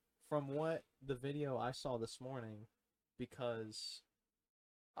 from what the video I saw this morning, because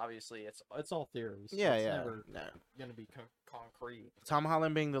obviously it's all theories. Yeah, it's yeah. never No. gonna be concrete. Tom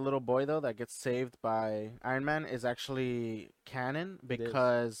Holland being the little boy though that gets saved by Iron Man is actually canon It is.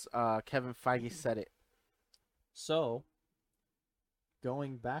 because Kevin Feige said it. So,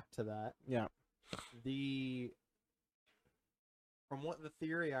 going back to that, Yeah. From what the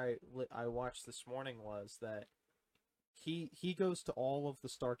theory I watched this morning was that he goes to all of the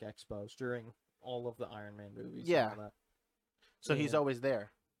Stark Expos during all of the Iron Man movies. Yeah. And all that. So he's Yeah. always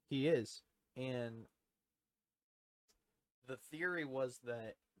there. He is. And the theory was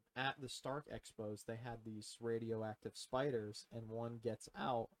that at the Stark Expos, they had these radioactive spiders, and one gets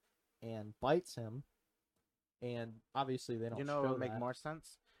out and bites him. And obviously, they don't You know, it show would make that. more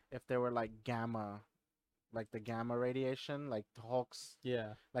sense if there were like gamma, like the gamma radiation, like the Hulk's,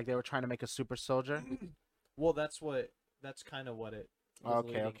 Yeah. like they were trying to make a super soldier. Well, that's kind of what it was Okay,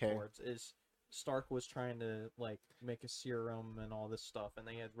 leading okay. towards. Is Stark was trying to like make a serum and all this stuff, and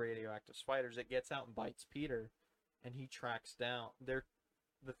they had radioactive spiders. It gets out and bites Peter, and he tracks down.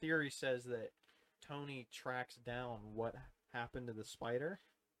 The theory says that Tony tracks down what happened to the spider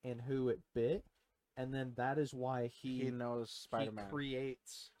and who it bit, and then that is why He knows Spider-Man. He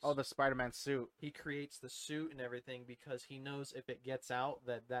creates. Oh, the Spider-Man suit. He creates the suit and everything because he knows if it gets out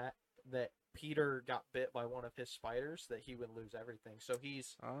that Peter got bit by one of his spiders, that he would lose everything. So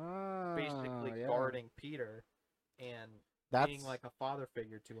he's basically Yeah. guarding Peter and That's being like a father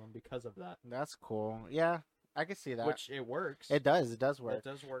figure to him because of that. that's cool. Yeah, I can see that. Which it works. It does work. It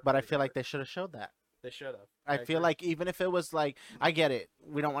does work. But I pretty feel like hard. they should have showed that. They should have. I feel agree. like even if it was like, I get it.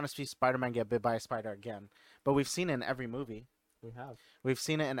 We don't want to see Spider-Man get bit by a spider again, but we've seen it in every movie. we have. We've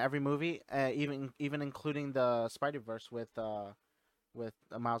seen it in every movie, even including the Spider-Verse with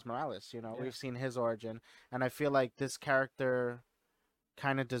Miles Morales. You know, Yeah. we've seen his origin, and I feel like this character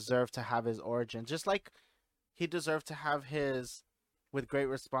kind of deserved to have his origin, just like he deserved to have his. With great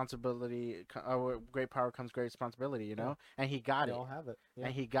responsibility, great power comes great responsibility. You know, and he got They it. all have it. Yeah.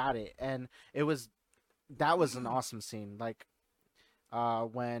 And he got it, and that was an awesome scene. Like,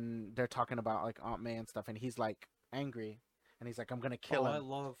 when they're talking about like Aunt May and stuff, and he's like angry, and he's like, "I'm gonna kill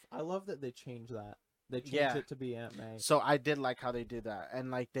him." I love that they changed that. They changed Yeah. it to be Aunt May. So I did like how they did that,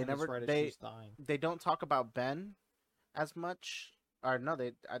 and like they And it's never right as they she's dying. they don't talk about Ben as much, or no,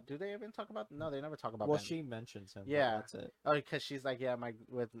 they do they even talk about? No, they never talk about Well, Ben. she mentions him. but Yeah. that's it. Oh, because she's like, yeah,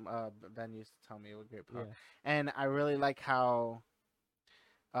 Ben used to tell me it was great power, Yeah. and I really like how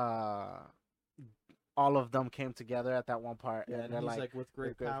all of them came together at that one part, Yeah, and and they're he's like, with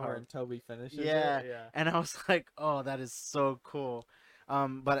great power, and Toby finishes Yeah. it. Yeah. and I was like, oh, that is so cool.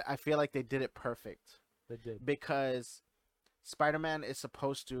 But I feel like they did it perfect They did. because Spider-Man is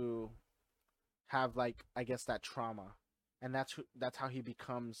supposed to have, like, I guess, that trauma, and that's how he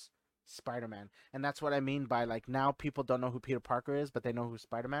becomes Spider-Man, and that's what I mean by, like, now people don't know who Peter Parker is, but they know who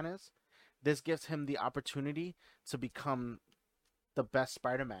Spider-Man is. This gives him the opportunity to become the best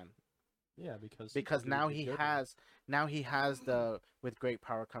Spider-Man. Yeah, because Now he has the with great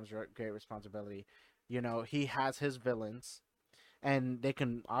power comes great responsibility. You know, he has his villains, and they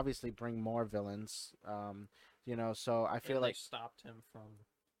can obviously bring more villains. You know, so I feel and like they stopped him from.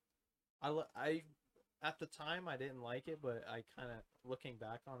 I at the time I didn't like it, but I kind of looking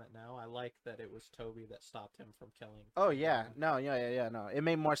back on it now, I like that it was Toby that stopped him from killing. oh yeah, no, no, it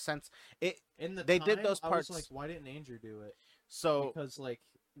made more sense. In the They time, did those I parts- was like, why didn't Andrew do it? So Because like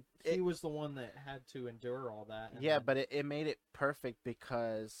he was the one that had to endure all that. And yeah, then but it made it perfect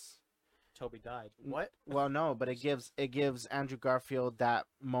because Toby died. What? well, no, but it gives Andrew Garfield that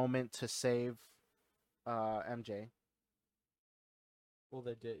moment to save MJ. Well,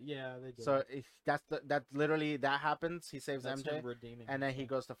 they did. Yeah, they did. So if that literally that happens, he saves That's MJ, him redeeming and then he himself.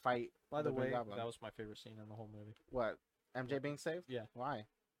 goes to fight. By the Green way, Goblin. that was my favorite scene in the whole movie. What, MJ being saved? Yeah. Why?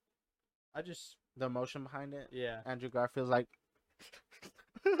 I just The emotion behind it. yeah. Andrew Garfield's like,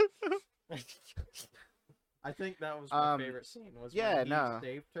 I think that was my favorite scene. Was yeah, when he no,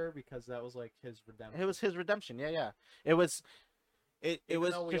 saved her because that was like his redemption. it was his redemption. Yeah, yeah. It was it Even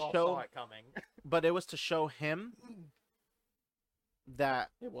was though we to all show, saw it coming, but it was to show him that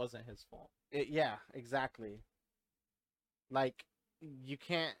it wasn't his fault. yeah, exactly. Like you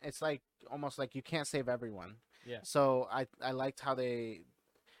can't. It's like almost like you can't save everyone. Yeah. So I liked how they,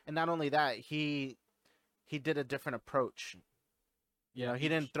 and not only that, he did a different approach. You know, he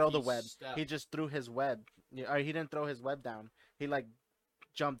didn't throw the web. stepped. He just threw his web. Or he didn't throw his web down. He like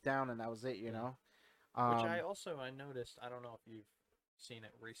jumped down and that was it. You Yeah. know. Which I noticed. I don't know if you've seen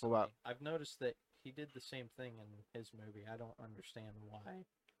it recently. what? I've noticed that he did the same thing in his movie. I don't understand why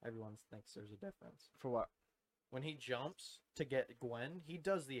everyone thinks there's a difference. For what? When he jumps to get Gwen, he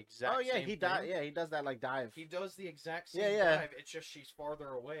does the exact Oh yeah, same he thing. Yeah, he does that like dive. He does the exact same Yeah. dive. It's just she's farther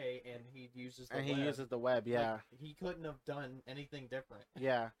away, and he uses the And web. he uses the web. Yeah. Like, he couldn't have done anything different.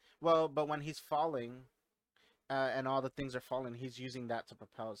 Yeah. Well, but when he's falling, and all the things are falling, he's using that to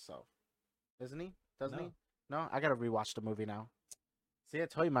propel himself, isn't he? Doesn't No. he? No, I gotta rewatch the movie now. See, I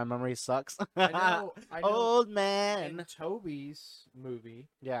told you my memory sucks. I know. Old man. In Toby's movie,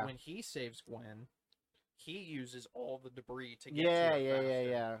 Yeah. when he saves Gwen, he uses all the debris to get Yeah, to her yeah, faster.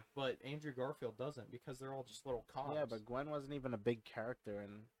 yeah. But Andrew Garfield doesn't because they're all just little cogs. Yeah, but Gwen wasn't even a big character,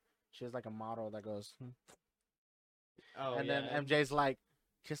 and she was like a model that goes. oh, And yeah, then MJ's like,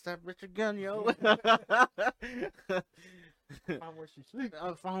 "Kiss that Richard gun, yo." Find where she sleeps.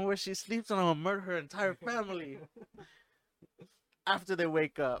 I'll find where she sleeps, and I'm gonna murder her entire family after they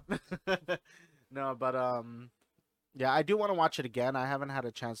wake up. No, but yeah, I do want to watch it again. I haven't had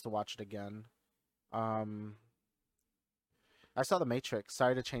a chance to watch it again. I saw The Matrix.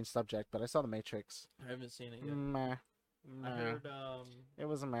 Sorry to change subject, but I saw The Matrix. I haven't seen it yet. Meh. I heard It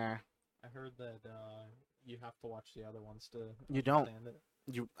was a meh. I heard that you have to watch the other ones to You don't. understand it.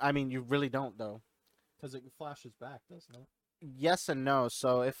 I mean, you really don't though. Because it flashes back, doesn't it? Yes and no.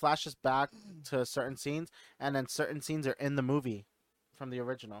 So it flashes back to certain scenes, and then certain scenes are in the movie from the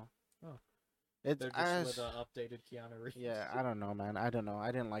original. Oh. It's They're just with updated Keanu Reeves. yeah. I don't know, man. I don't know.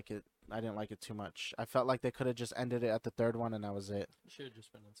 I didn't like it. I didn't like it too much. I felt like they could have just ended it at the third one, and that was it. It should have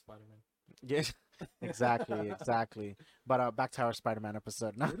just been in Spider-Man. Yeah, exactly. But back to our Spider-Man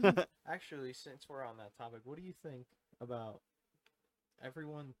episode. Actually, since we're on that topic, what do you think about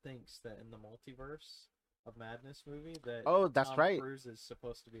everyone thinks that in the Multiverse of Madness movie that Oh, that's Tom right. Cruise is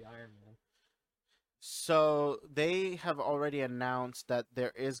supposed to be Iron Man? So they have already announced that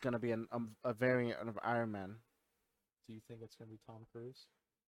there is going to be a variant of Iron Man. Do you think it's going to be Tom Cruise?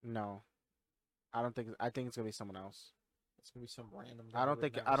 No, I don't think. I think it's going to be someone else. It's going to be some random guy I don't we've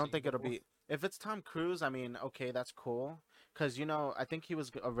think. never I don't seen think it'll before? be. If it's Tom Cruise, I mean, okay, that's cool. Cause I think he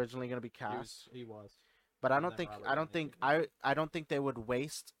was originally going to be cast, He was. but I and don't then think. Robert I don't Downey think. I don't think they would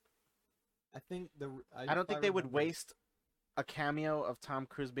waste. I think I don't think they would remember waste a cameo of Tom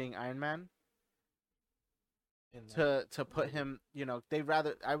Cruise being Iron Man in that. to put him. They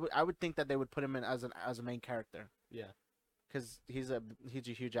rather. I would think that they would put him in as a main character. Yeah. Because he's a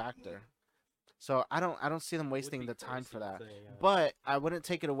huge actor. So I don't see them Would wasting be the time crazy for if that. they, But I wouldn't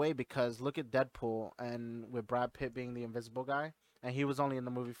take it away because look at Deadpool and with Brad Pitt being the invisible guy, and he was only in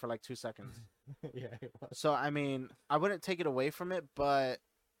the movie for like 2 seconds. yeah, it was. So I mean, I wouldn't take it away from it, but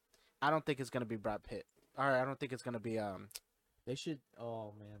I don't think it's gonna be Brad Pitt. Or I don't think it's gonna be They should.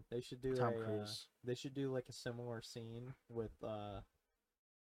 Oh man, they should do Tom Cruise. They should do like a similar scene with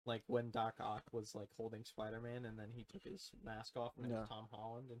like when Doc Ock was like holding Spider-Man and then he took his mask off and it Yeah. was Tom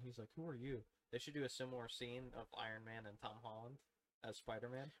Holland and he's like, "Who are you?" They should do a similar scene of Iron Man and Tom Holland as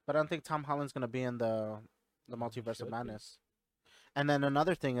Spider-Man. But I don't think Tom Holland's gonna be in the Multiverse should of be. Madness. And then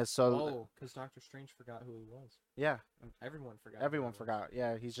another thing is Oh, because Doctor Strange forgot who he was. yeah, Everyone forgot. who everyone he was. forgot.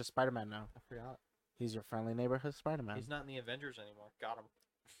 Yeah, he's just Spider-Man now. I forgot. He's your friendly neighborhood Spider-Man. He's not in the Avengers anymore. Got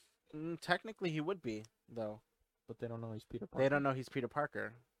him. Technically, he would be though. But they don't know he's Peter Parker. They don't know he's Peter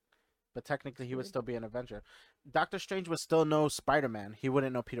Parker, but technically he would Really? still be an Avenger. Doctor Strange would still know Spider-Man. He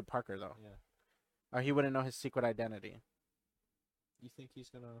wouldn't know Peter Parker though, Yeah. or he wouldn't know his secret identity. You think he's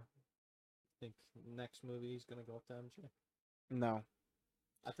gonna? Think next movie he's gonna go up to MJ? No,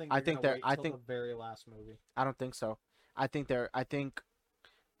 I think. I They're think gonna they're- wait I till think- the very last movie. I don't think so. I think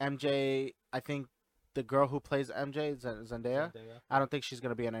MJ. I think the girl who plays MJ, Zendaya. I don't think she's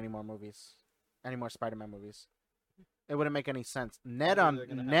gonna be in any more movies, any more Spider-Man movies. It wouldn't make any sense. Ned Maybe on they're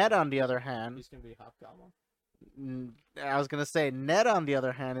gonna have Ned him- on the other hand, He's gonna be Hobgoblin. I was gonna say Ned on the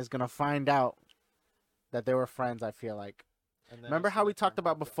other hand is gonna find out that they were friends. I feel like. And then Remember it's how we gonna talked turn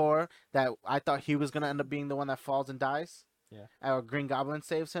about Hobgoblin. before that I thought he was gonna end up being the one that falls and dies? Yeah. Or Green Goblin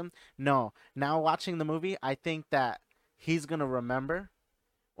saves him? No. Now watching the movie, I think that he's gonna remember,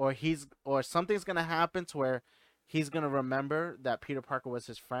 or something's gonna happen to where he's gonna remember that Peter Parker was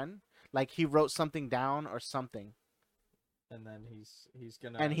his friend. Like he wrote something down or something, And then he's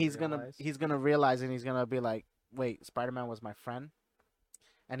gonna and realize. he's gonna realize, and he's gonna be like, wait, Spider-Man was my friend,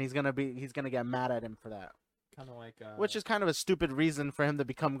 and he's gonna get mad at him for that. Kind of like Which is kind of a stupid reason for him to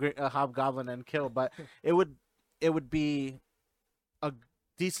become a Hobgoblin and kill, but it would be a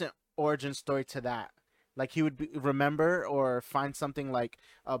decent origin story to that. Like he would remember or find something like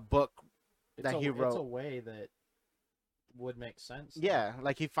a book that he wrote. It's a way that would make sense. Yeah,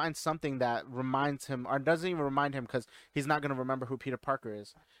 like he finds something that reminds him, or doesn't even remind him because he's not gonna remember who Peter Parker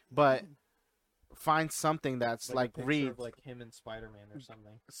is, but find something that's like a read of like him and Spider-Man or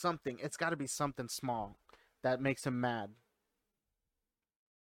something. Something. It's got to be something small that makes him mad,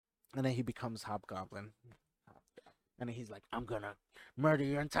 and then he becomes Hobgoblin, and then he's like, "I'm gonna murder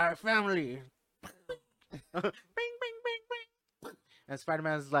your entire family." Bing, bing, bing, bing. And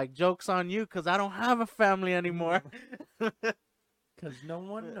Spider-Man's like, "Joke's on you, cause I don't have a family anymore." Because no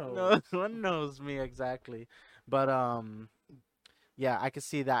one knows. No one knows me exactly, but yeah, I can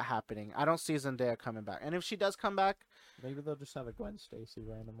see that happening. I don't see Zendaya coming back, and if she does come back, maybe they'll just have a Gwen Stacy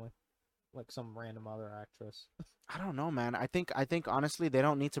randomly, like some random other actress. I don't know, man. I think honestly they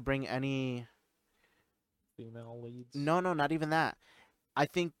don't need to bring any Female leads. No, not even that. I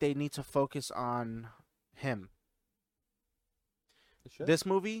think they need to focus on him. This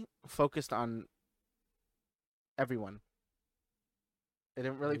movie focused on everyone. It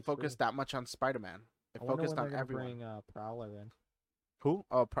didn't really focus that much on Spider-Man. It focused on everyone. Bring Prowler in. Who?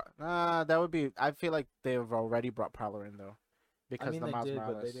 Oh, that would be. I feel like they've already brought Prowler in though, because the Miles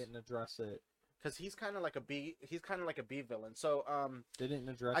Morales. But they didn't address it. Because he's kind of like a B. He's kind of like a B villain. So they didn't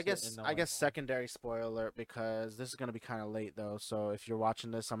address. I guess secondary spoiler alert, because this is gonna be kind of late though. So if you're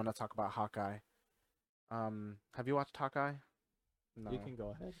watching this, I'm gonna talk about Hawkeye. Have you watched Hawkeye? No. You can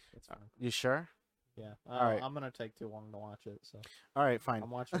go ahead. It's fine. You sure? Yeah. All right. I'm gonna take too long to watch it. So. All right, fine.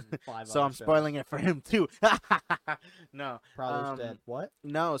 I'm watching 5. So I'm spoiling it for him too. No. Prowler's dead. What?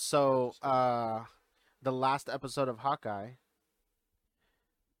 No. So the last episode of Hawkeye,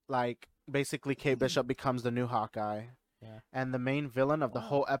 like basically Kate Bishop becomes the new Hawkeye. Yeah. And the main villain of the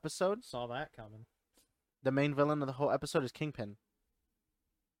whole episode. Saw that coming. The main villain of the whole episode is Kingpin.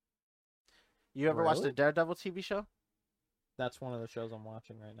 You ever watched the Daredevil TV show? That's one of the shows I'm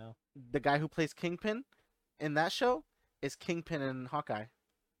watching right now. The guy who plays Kingpin in that show is Kingpin in Hawkeye.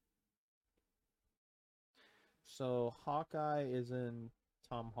 So Hawkeye is in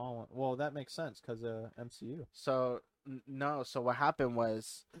Tom Holland. Well, that makes sense because MCU. So no. So what happened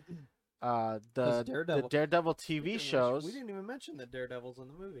was, the Daredevil TV shows. We didn't even mention that Daredevil's in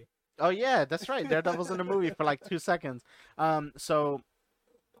the movie. Oh yeah, that's right. Daredevil's in the movie for like 2 seconds.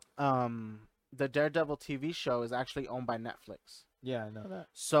 The Daredevil TV show is actually owned by Netflix. Yeah, I know that.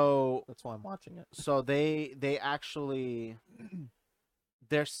 So that's why I'm watching it. So they actually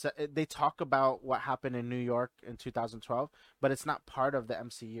they talk about what happened in New York in 2012, but it's not part of the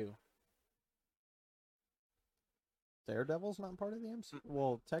MCU. Daredevil's not part of the MCU.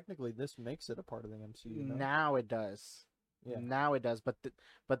 Well, technically, this makes it a part of the MCU. No? Now it does. Yeah. Now it does, but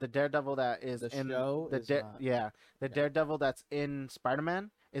the Daredevil that is the in show the Daredevil that's in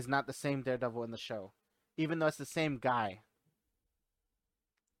Spider-Man is not the same Daredevil in the show, even though it's the same guy.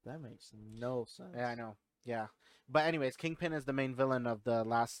 That makes no sense. Yeah, I know. Yeah, but anyways, Kingpin is the main villain of the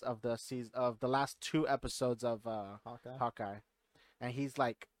last 2 episodes of Hawkeye, and he's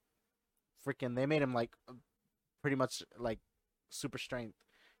like, freaking. They made him like, pretty much like, super strength.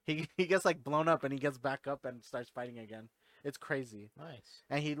 He gets like blown up and he gets back up and starts fighting again. It's crazy. Nice.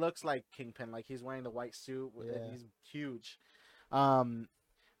 And he looks like Kingpin, like he's wearing the white suit. And he's huge. But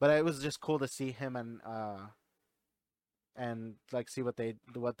it was just cool to see him and like see what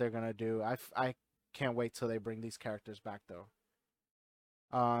they're gonna do. I can't wait till they bring these characters back though.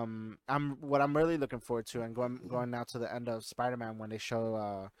 What I'm really looking forward to, and going now to the end of Spider-Man when they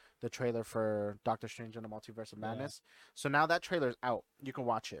show the trailer for Doctor Strange and the Multiverse of Madness. So now that trailer's out, you can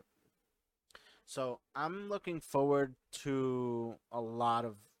watch it. So I'm looking forward to a lot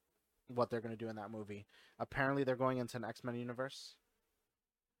of what they're gonna do in that movie. Apparently, they're going into an X-Men universe.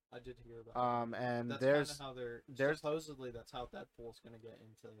 I did hear about that. And that's how there's supposedly that's how Deadpool's gonna get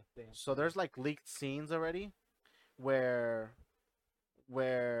into the dance. So there's like leaked scenes already, where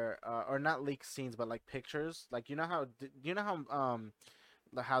or not leaked scenes, but like pictures. Like you know how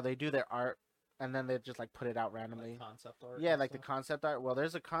they do their art, and then they just like put it out randomly. Like concept art. Yeah, like the concept art. Well,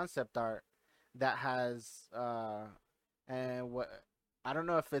 there's a concept art that has and what I don't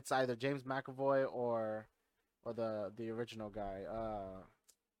know if it's either James McAvoy or the original guy.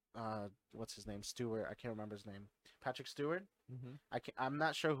 what's his name? Stewart. I can't remember his name. Patrick Stewart. Mm-hmm. I'm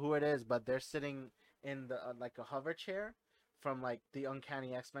not sure who it is, but they're sitting in the like a hover chair from like the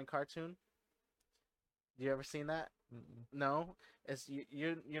Uncanny X-Men cartoon. You ever seen that? Mm-mm. No. It's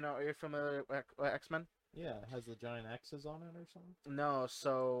you know you're familiar with X-Men? Yeah, it has the giant X's on it or something. No.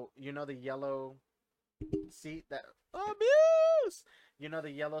 So you know the yellow seat that abuse. You know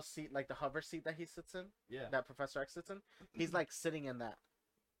the yellow seat, like the hover seat that he sits in, Yeah, that Professor X sits in. He's like sitting in that.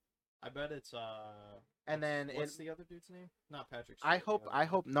 I bet it's And then what's the other dudede's name? Not Patrick I Stewart. hope the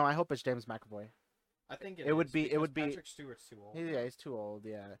other dude. no, I hope it's James McAvoy. I think It would is, be because Patrick Stewart's too old. yeah, he's too old.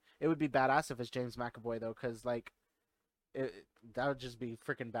 Yeah, it would be badass if it's James McAvoy though, because like that would just be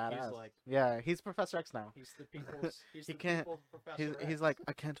freaking badass. He's like, yeah, he's Professor X now. he's the people's. He's He the can't- people's Professor X. He's like,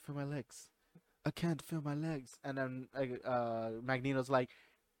 I can't feel my legs. I can't feel my legs. And then Magneto's like,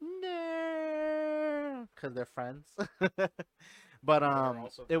 no, because they're friends. But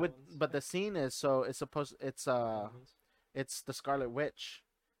also villains. but the scene is so Enemies. it's the Scarlet Witch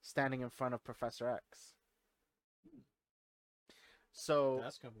standing in front of Professor X. So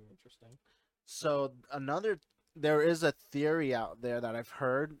That's gonna be interesting. so there is a theory out there that I've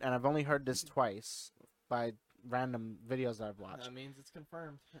heard, and I've only heard this twice by random videos that I've watched. That means it's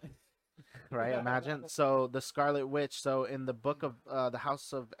confirmed. Right? Imagine. So the Scarlet Witch. So in the book of the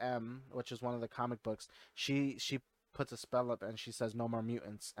House of M, which is one of the comic books, she puts a spell up and she says no more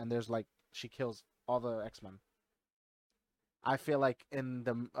mutants, and there's like she kills all the X-Men. I feel like in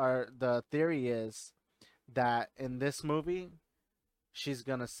the theory is that in this movie, she's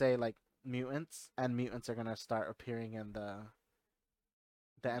gonna say like mutants, and mutants are gonna start appearing in the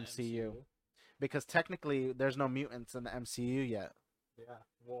MCU. Because technically there's no mutants in the MCU yet. Yeah.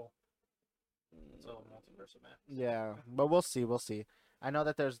 Well. So multiverse of madness. Yeah, but we'll see. We'll see. I know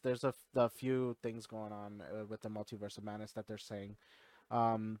that there's a few things going on with the multiverse of madness that they're saying,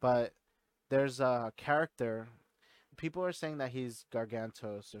 but there's a character. People are saying that he's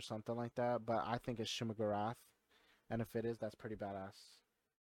Gargantos or something like that, but I think it's Shuma-Gorath, and if it is, that's pretty badass.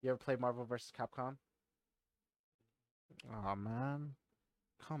 You ever played Marvel vs. Capcom? Oh man,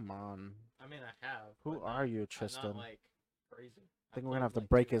 come on. I mean, I have. Who but are you, not Tristan? like crazy. I think we're played, gonna have to like,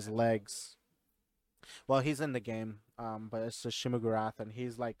 break 2 his matches. legs. Well, he's in the game, but it's just Shuma-Gorath, and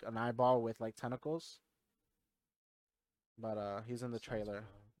he's like an eyeball with like tentacles. But he's in the Sounds trailer.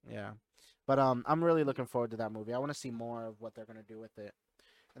 familiar. Yeah. But I'm really looking forward to that movie. I want to see more of what they're gonna do with it.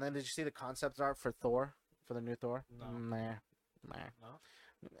 And then did you see the concept art for Thor? For the new Thor? No. Nah. No.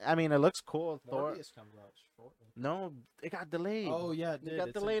 I mean, it looks cool. Thor. Morbius comes out shortly. No, it got delayed. Oh yeah, it It did. got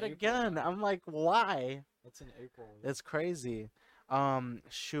It's in delayed April again. now. I'm like, why? It's in April. It's crazy.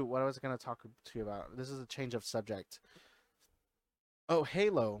 Shoot, what was I gonna talk to you about? This is a change of subject. Oh,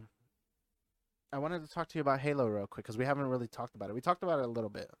 Halo. I wanted to talk to you about Halo real quick because we haven't really talked about it. We talked about it a little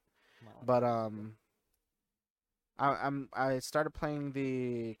bit, No, but I started playing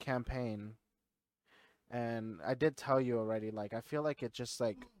the campaign, and I did tell you already. Like, I feel like it just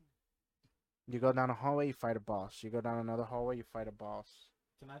like you go down a hallway, you fight a boss. You go down another hallway, you fight a boss.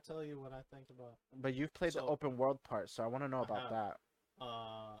 Can I tell you what I think about? But you've played the So- open world part, so I want to know I about have. that.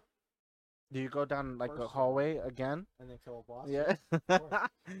 Uh, Do you go down like First a of hallway again? and then kill a boss. Yeah. course.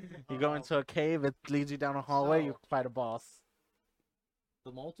 You go into a cave, it leads you down a hallway, you So- fight a boss.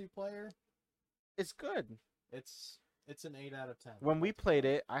 The multiplayer, It's good. it's an 8 out of 10. When we played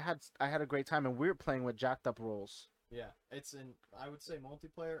it, I had a great time, and we were playing with jacked up rules. Yeah, it's in. I would say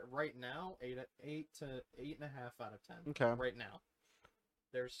multiplayer right now 8 to 8.5 out of 10. Okay. Right now,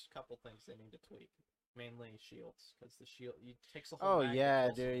 there's a couple things they need to tweak. Mainly shields, because the shield takes a whole. Oh mag to yeah,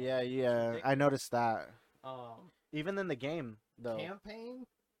 kill dude. someone. Yeah, It's yeah. I ridiculous. noticed that. Um, Even in the game, though. campaign,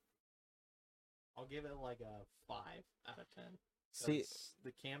 I'll give it like a 5 out of 10. See, 'Cause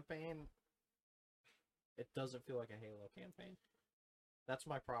the campaign, it doesn't feel like a Halo campaign. That's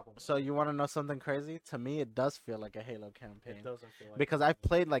my problem. with so it. you want to know something crazy? To me, it does feel like a Halo campaign. It doesn't feel like Because a I've Halo.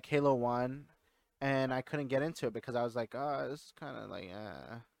 played like Halo 1, and I couldn't get into it because I was like, oh, this is kind of like,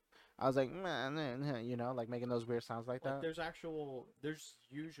 I was like, you know, like making those weird sounds like that. There's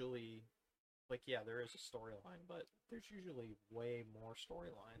usually, like, yeah, there is a storyline, but there's usually way more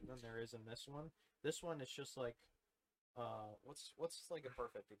storyline than there is in this one. This one is just like, what's like a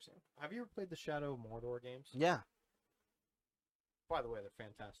perfect example? Have you ever played the Shadow of Mordor games? Yeah, By the way, they're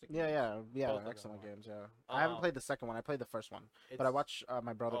fantastic. yeah, games. yeah, yeah. Both of them Excellent are. games. Yeah, I haven't played the second one. I played the first one, but I It's- watched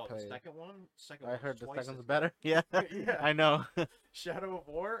my brother oh, play. the second one. Second I one's heard the twice second as one's good. better. Yeah, Yeah. I know. Shadow of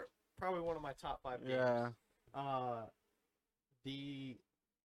War, probably one of my top 5 games. Yeah. The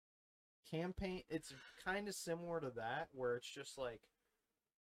campaign, it's kind of similar to that, where it's just like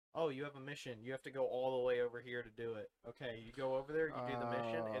oh, you have a mission. You have to go all the way over here to do it. Okay, you go over there, you do the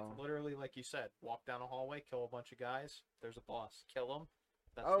mission. It's Oh. literally like you said. Walk down a hallway, kill a bunch of guys. There's a boss. Kill him.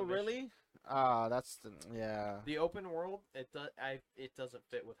 That's Oh, the mission. really? Yeah. The open world, it doesn't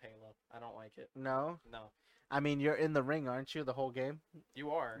fit with Halo. I don't like it. No, No, I mean you're in the ring, aren't you? The whole game.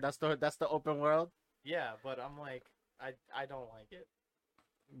 you are. That's the open world. Yeah, but I'm like, I don't like it.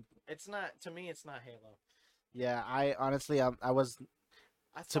 It's not to me. It's not Halo. Yeah, I honestly, I was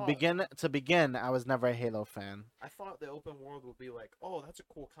I to thought begin. I was never a Halo fan. I thought the open world would be like, oh, that's a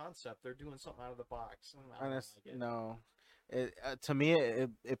cool concept. They're doing something out of the box. I don't Honest, like it. no. To me,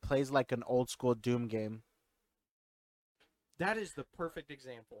 it plays like an old school Doom game. That is the perfect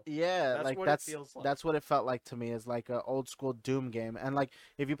example. Yeah, That's like what it feels like. that's what it felt like to me, is like a old school Doom game. And like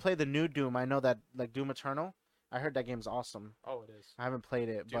if you play the new Doom, I know that like Doom Eternal, I heard that game's awesome. Oh, it is. I haven't played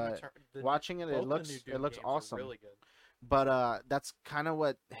it, Doom but Etern- the- watching it, both it the looks new Doom it looks games are awesome. really good. But that's kind of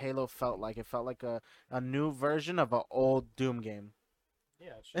what Halo felt like. It felt like a new version of an old Doom game.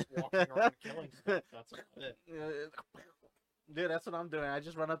 Yeah, it's just walking around killing stuff. That's about it. Dude, that's what I'm doing. I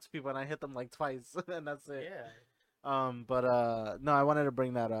just run up to people and I hit them like twice, and that's it. Yeah, No, I wanted to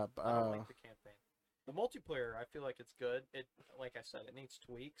bring that up. I don't like the campaign. The multiplayer, I feel like it's good. It, like I said, it needs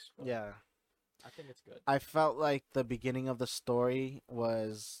tweaks. But Yeah, I think it's good. I felt like the beginning of the story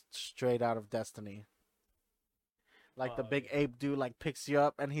was straight out of Destiny. Like the big Yeah. ape dude like picks you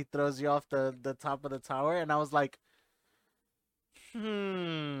up and he throws you off the top of the tower, and I was like,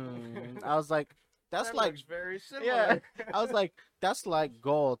 I was like, that's That like, looks very similar. yeah. I was like, that's like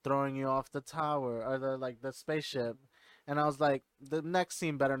Gold throwing you off the tower or the spaceship. And I was like, the next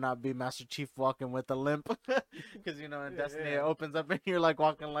scene better not be Master Chief walking with a limp, because in Destiny it Yeah. opens up and you're like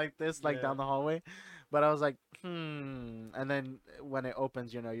walking like this, like Yeah. down the hallway. But I was like, And then when it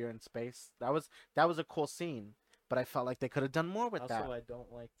opens, you're in space. That was a cool scene, but I felt like they could have done more with Also, that. I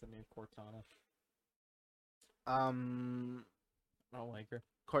don't like the new Cortana. Um, I don't like her.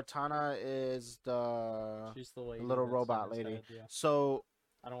 Cortana is the She's the lady. little that's in robot his lady. head, yeah. So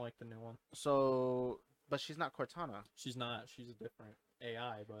I don't like the new one. but she's not Cortana. She's not. She's a different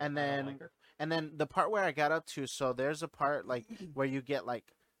AI, but And I then don't like her. And then the part where I got up to, so there's a part like where you get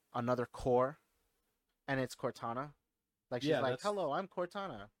like another core, and it's Cortana. Like she's Yeah, like, that's- "Hello, I'm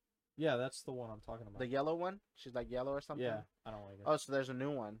Cortana." Yeah, that's the one I'm talking about. The yellow one. She's like yellow or something. Yeah, I don't like it. Oh, so there's a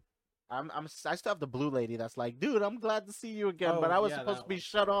new one. I still have the blue lady that's like, "Dude, I'm glad to see you again," but Oh, I was yeah, supposed that to be one.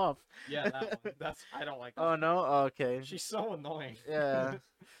 shut off. Yeah, that one. That's I don't like. Oh Her. no. Oh, okay. She's so annoying. Yeah.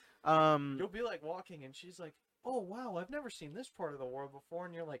 You'll be like walking, and she's like, "Oh wow, I've never seen this part of the world before,"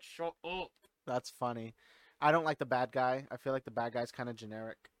 and you're like, "Shut up." That's funny. I don't like the bad guy. I feel like the bad guy's kind of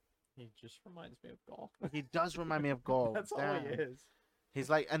generic. He just reminds me of golf. He does remind me of Gold. That's all he Damn. is. He's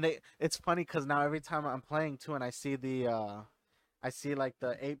like, and it's funny because now every time I'm playing too, and I see like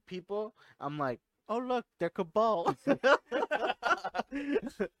the ape people, I'm like, oh look, they're Cabal.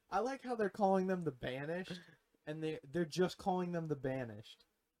 I like how they're calling them the Banished, and they're just calling them the Banished,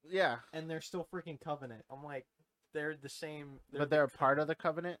 Yeah, and they're still freaking Covenant. I'm like, they're the same. but they're a part of the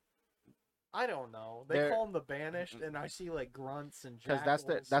Covenant I don't know. They they're- call them the Banished, and I see like grunts and because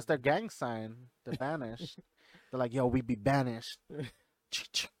jackals. that's their and- gang sign, the banished. They're like, yo, we be banished.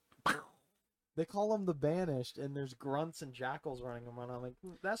 They call them the Banished, and there's grunts and jackals running around. I'm like,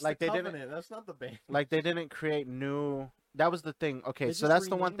 that's Like, the they didn't- Covenant. That's not the Banished. Like they didn't create new. That was the thing. Okay, They so just that's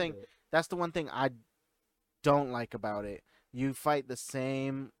the one renamed thing. it. That's the one thing I don't like about it. You fight the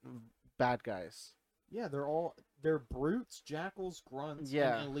same bad guys. Yeah, they're brutes, jackals, grunts,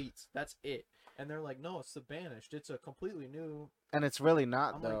 Yeah. and elites. That's it. And they're like, no, it's the Banished. It's a completely new. And it's really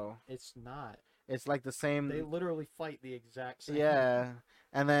not I'm though. like, it's not. It's like the same. They literally fight the exact same. Yeah,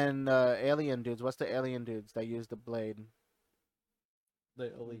 and then alien dudes. What's the alien dudes that use the blade? The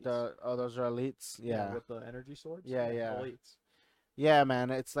elites. Those are elites. Yeah, with the energy swords. Yeah, yeah. Elites. yeah,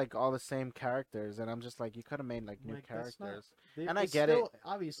 man. It's like all the same characters, and I'm just like, you could have made like new Like, that's not- characters. They- And I it's get it. still-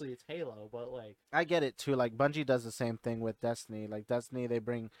 Obviously, it's Halo, but like, I get it too. Like Bungie does the same thing with Destiny. Like Destiny, they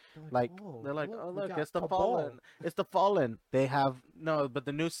bring like oh, they're like, look, oh we look, got it's the Cabal." Fallen. It's the Fallen. They have no, but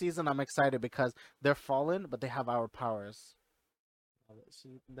the new season, I'm excited because they're Fallen, but they have our powers.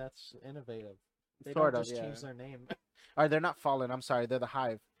 See, that's innovative. They Sort don't of, just yeah. change their name. Or they're not Fallen. I'm sorry, they're the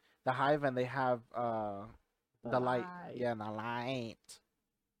Hive. The Hive, and they have the light. light. Yeah, the light.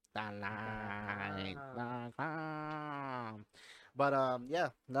 The light. But yeah,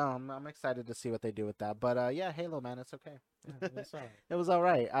 no, I'm excited to see what they do with that. But yeah, Halo, man, it's okay. Yeah, that's all right. It was all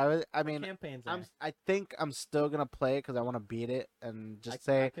right. I mean, Campaigns. I think I'm still gonna play it because I want to beat it and just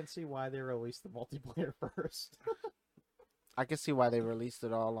I say can see why they released the multiplayer first. I can see why they released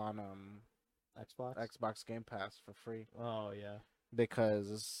it all on Xbox. Xbox Game Pass for free. Oh yeah.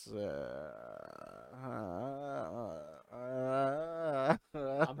 because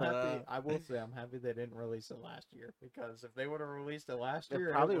I'm happy. I will say I'm happy they didn't release it last year, because if they would have released it last it year,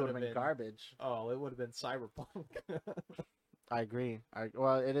 it probably would would have have been been garbage. oh, it would have been Cyberpunk. I agree.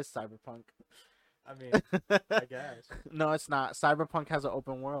 Well, it is Cyberpunk. I mean, I guess. No, it's not. Cyberpunk has an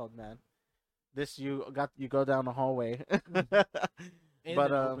open world, man. This you go down the hallway. In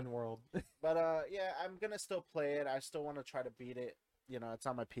but an open world. yeah, I'm gonna still play it. I still want to try to beat it. You know, it's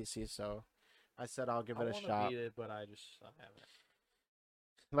on my PC, so I said I'll give I it a want to shot. beat it, but I haven't.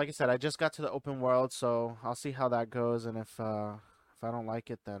 Like I said, I just got to the open world, so I'll see how that goes. And if I don't like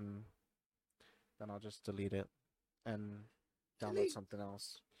it, then I'll just delete it and download something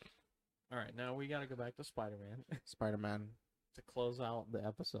else. All right, now we got to go back to Spider-Man Spider-Man. to close out the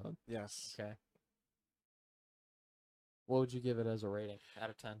episode. Yes. Okay. What would you give it as a rating out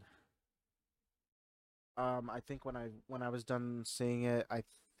of 10? I think when I was done seeing it, I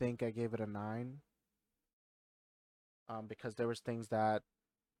think I gave it a 9. Because there was things that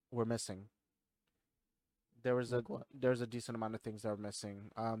were missing. Like what? There's a decent amount of things that were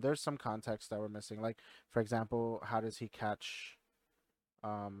missing. There's some context that were missing. Like, for example, how does he catch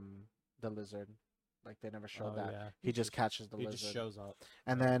the lizard? Like, they never showed that. Yeah. He just catches the He lizard. just shows up.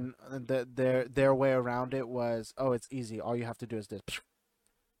 And then their way around it was, oh, it's easy. All you have to do is this,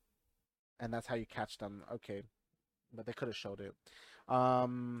 and that's how you catch them. Okay, but they could have showed it.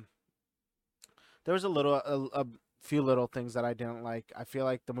 There was a few little things that I didn't like. I feel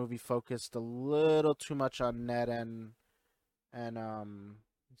like the movie focused a little too much on Ned and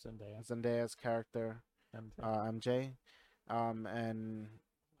Zendaya's character, MJ. And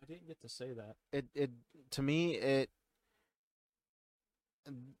I didn't get to say that. it to me it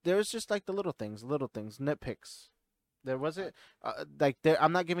there's just like the little things, nitpicks. There wasn't like there.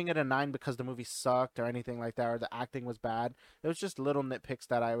 I'm not giving it a 9 because the movie sucked or anything like that, or the acting was bad. It was just little nitpicks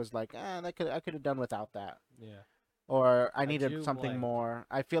that I was like, I could have done without that. Yeah. Or I I needed do something like- more.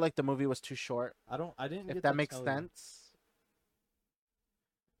 I feel like the movie was too short. I didn't If get that to makes tell you. sense.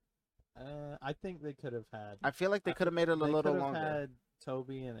 I think they could have had. I feel like they could have made it a they little could have longer. had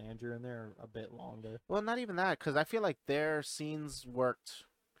Toby and Andrew in there a bit longer. Well, not even that, because I feel like their scenes worked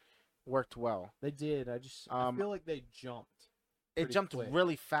well. They did. I feel like they jumped. It pretty jumped quick.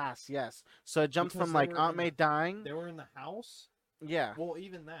 really fast, yes. So it jumped Because from they like were Aunt in May the- dying. They were in the house. Yeah. Well,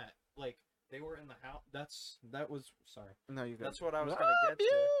 even that, like they were in the house. That was sorry. No, you. That's what I was gonna get to.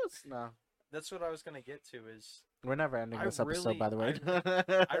 Abuse! No, That's what I was gonna get to is we're never ending I this episode, really- by the way.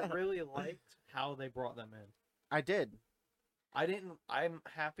 I really liked How they brought them in. I did. I'm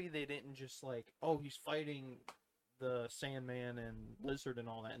happy they didn't just like, Oh, he's fighting the Sandman and Lizard and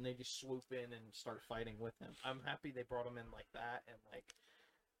all that, and they just swoop in and start fighting with him. I'm happy they brought him in like that and like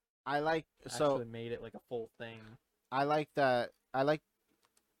I like Actually made it like a full thing. I like that. I like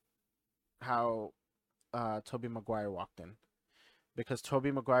how Tobey Maguire walked in, because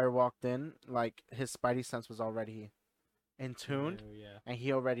Tobey Maguire walked in like his spidey sense was already in tune, Yeah. and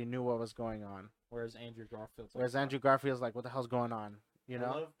he already knew what was going on. Whereas Andrew Garfield's Whereas Andrew Garfield's like, what the hell's going on? You I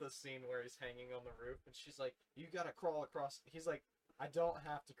know? love the scene where he's hanging on the roof and she's like, "You gotta crawl across." He's like, "I don't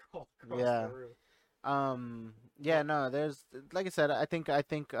have to crawl across Yeah. the roof." Yeah, no, there's like I said, I think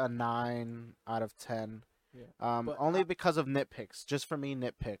a 9 out of 10. Yeah. Only But because of nitpicks. Just for me,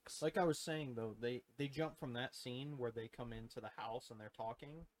 nitpicks. Like I was saying though, they jump from that scene where they come into the house and they're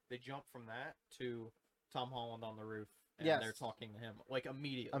talking. They jump from that to Tom Holland on the roof and Yes. they're talking to him like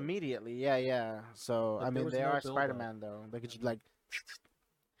immediately. Immediately, yeah. So Like, I there mean, was they no are build-up. Spider-Man though. They could just like.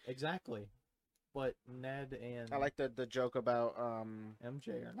 Exactly. But Ned and I like the joke about MJ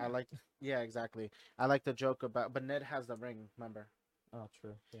or not. I like yeah, exactly. I like the joke about, but Ned has the ring. Remember? Oh,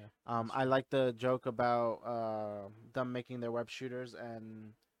 true. Yeah. I like the joke about them making their web shooters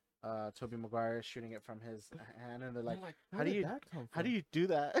and Tobey Maguire shooting it from his hand, and they're like, Where how do did you that come how from? do you do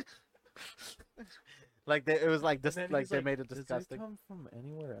that? Like it was like this, And then like he's they made it Does disgusting. it come from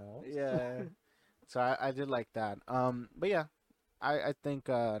anywhere else? Yeah. So I did like that. But yeah, I think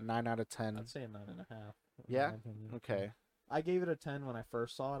 9 out of 10. I'd say a 9.5. in Yeah? my opinion. Okay. I gave it a 10 when I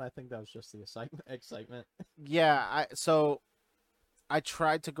first saw it. I think that was just the excitement. Yeah, I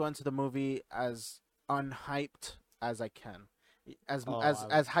tried to go into the movie as unhyped as I can. As Oh, as I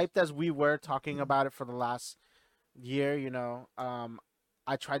as was- hyped as we were talking about it for the last year, you know,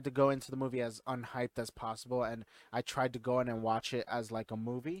 I tried to go into the movie as unhyped as possible, and I tried to go in and watch it as like a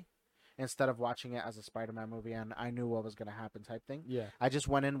movie instead of watching it as a Spider-Man movie, and I knew what was going to happen type thing. Yeah. I just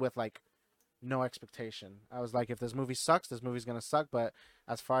went in with like no expectation. I was like, if this movie sucks, this movie's gonna suck. But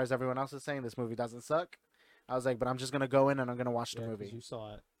as far as everyone else is saying, this movie doesn't suck. I was like, but I'm just gonna go in and I'm gonna watch the Yeah, 'cause movie. you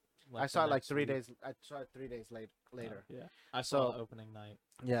saw it. I saw it like 3 days. I saw it 3 days later. Yeah, I saw So- it opening night.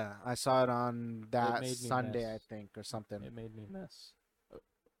 Yeah, I saw it on that made me Sunday, I miss. think, or something. It made me miss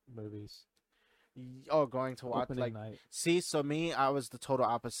movies. Oh, going to watch Opening like. night. See, so me, I was the total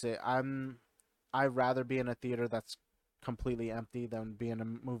opposite. I'd rather be in a theater that's completely empty than be in a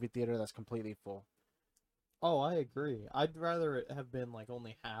movie theater that's completely full. Oh, I agree. I'd rather it have been like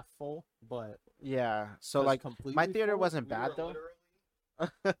only half full, but Yeah. So just like completely my theater full, wasn't We bad were though.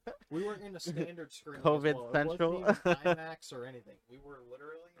 literally- We weren't in a standard screen. COVID well. Central. It wasn't even IMAX or anything. We were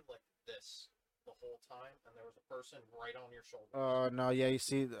literally like this the whole time, and there was a person right on your shoulder. Oh no, yeah. You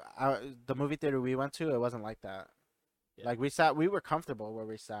see, the movie theater we went to, it wasn't like that. Yeah. Like we were comfortable where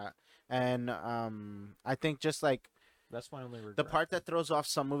we sat, and I think just like that's my only regret. the part that throws off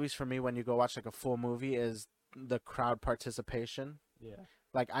some movies for me when you go watch like a full movie is the crowd participation. Yeah.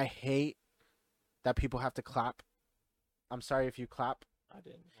 Like I hate that people have to clap. I'm sorry if you clap, I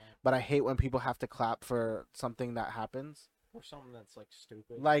didn't. but I hate when people have to clap for something that happens. Or something that's like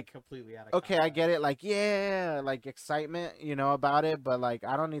stupid. Like, completely out of Okay, I context. get it. Like, yeah, like excitement, about it. But like,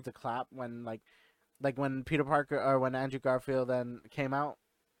 I don't need to clap when like when Peter Parker or when Andrew Garfield then came out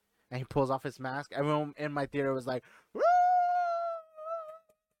and he pulls off his mask. Everyone in my theater was like, "Woo!"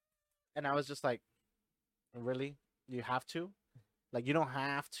 And I was just like, really? You have to? Like, you don't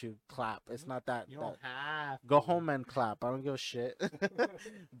have to clap. It's not that. You don't have Go to. home and clap. I don't give a shit.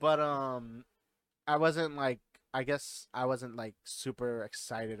 But I wasn't like. I guess I wasn't like super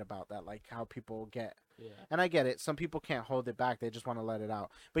excited about that, like how people get. Yeah. And I get it. Some people can't hold it back; they just want to let it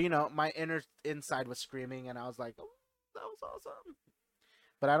out. But my inside was screaming, and I was like, "Oh, that was awesome!"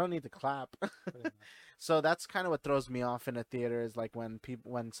 But I don't need to clap. Pretty much. So that's kind of what throws me off in a theater is like when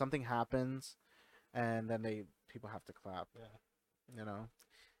something happens, and then people have to clap. Yeah.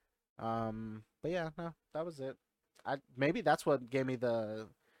 But yeah, no, that was it. Maybe that's what gave me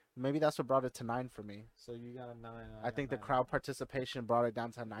maybe that's what brought it to 9 for me. So you got a 9. I think the got 9. crowd participation brought it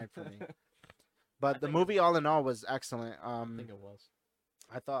down to 9 for me. But I the think movie all in all was excellent. I think it was.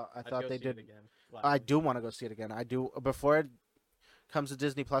 I thought I'd they go see did. it again. I gladly. do want to go see it again. I do before it comes to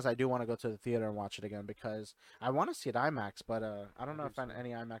Disney Plus. I do want to go to the theater and watch it again because I want to see it IMAX, but I don't know if any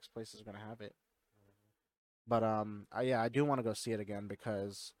IMAX places are gonna have it. But I do want to go see it again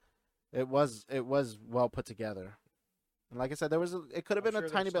because it was well put together. And like I said, it could have I'm been sure a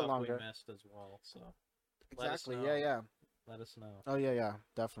tiny there's bit stuff longer. We missed as well, so let us Exactly. know. Yeah. let us know. Oh yeah,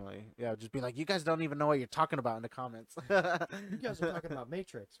 definitely. Yeah, just be like, you guys don't even know what you're talking about in the comments. You guys are talking about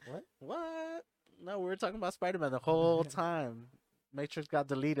Matrix. What? What? No, we were talking about Spider-Man the whole time. Matrix got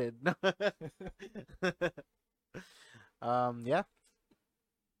deleted. Yeah.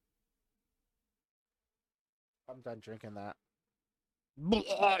 I'm done drinking that.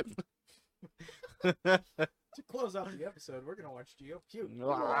 To close out the episode, we're gonna watch GeoCube.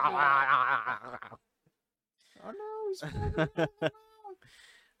 Oh no, he's Spider-Man.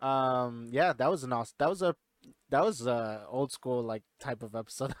 Yeah, that was an awesome. That was a old school like type of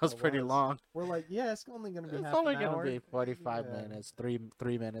episode. That was It pretty was. long. We're like, yeah, it's only gonna be It's half only an gonna hour. be 45 Yeah. minutes, three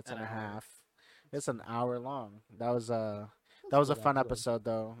minutes An and a hour. half. It's an hour long. That was a Good fun episode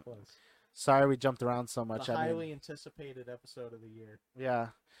though. It was. Sorry we jumped around so much. The I highly mean, anticipated episode of the year. yeah.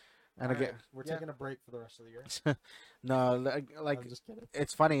 And All again, right, we're yeah. taking a break for the rest of the year. No, like I'm just kidding.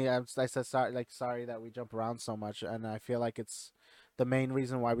 it's funny. I said sorry that we jump around so much, and I feel like it's the main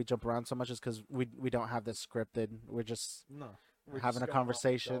reason why we jump around so much is because we don't have this scripted. We're just No, we're having a just going off the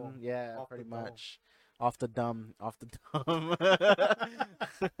conversation. dome. Yeah, Off pretty the dome. much. Off the dumb.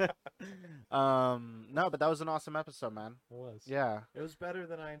 No, but that was an awesome episode, man. It was. Yeah, It was better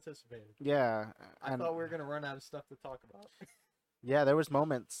than I anticipated. yeah. I And thought we were gonna run out of stuff to talk about. yeah, there was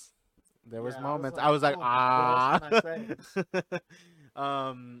moments. There was Yeah, moments. I I was was like, like, "Oh, ah. what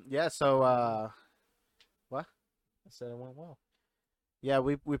else Yeah. So, I said it went well. yeah,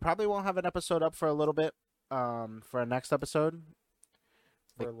 we probably won't have an episode up for a little bit. For our next episode,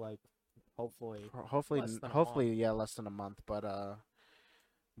 For like, hopefully. hopefully, Less than a yeah, less than a month. But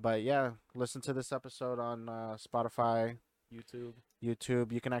yeah, listen to this episode on Spotify, YouTube.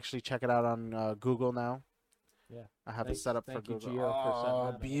 YouTube. You can actually check it out on Google now. Yeah. I have it Thanks- set up for thank you, Google. Gio, for setting Oh, that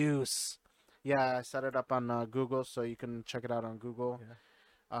up. abuse. Yeah, I set it up on Google, so you can check it out on Google. Yeah.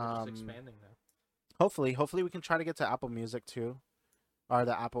 We're just Um, expanding now. hopefully we can try to get to Apple Music too, or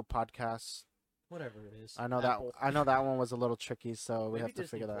the Apple Podcasts. Whatever it is. I know Apple. that one was a little tricky, so we Maybe have to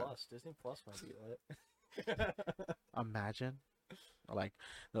Disney figure that. Plus. Disney Plus might be lit. Imagine, like,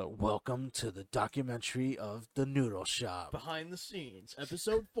 welcome to the documentary of the Noodle Shop, Behind the scenes,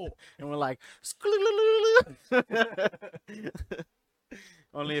 episode 4. and we're like,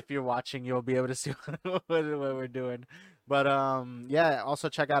 only if you're watching you'll be able to see what we're doing. But yeah. Also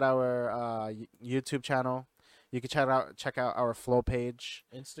check out our YouTube channel. You can check out our flow page.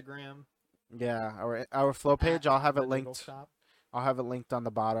 Instagram. Yeah, our flow page. I'll have it The Noodle linked. Shop. I'll have it linked on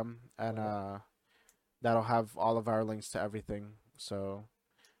the bottom, and Right. that'll have all of our links to everything. So,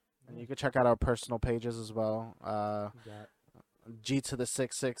 and Yeah. you can check out our personal pages as well. You got G to the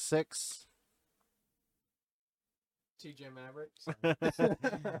 666. TJ Maverick.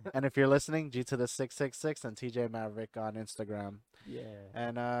 And if you're listening, G to the 666 and TJ Maverick on Instagram. yeah.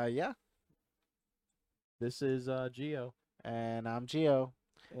 And yeah, This is Geo, and I'm Gio,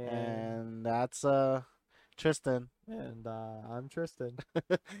 and that's Tristan. and I'm Tristan.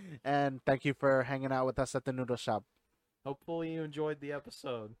 And thank you for hanging out with us at the Noodle Shop. Hopefully you enjoyed the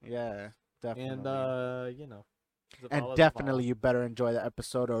episode, Yeah, definitely. and you know, And Zavala, definitely you better enjoy the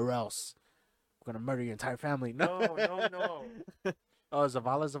episode or else we're gonna murder your entire family. No, no. Oh,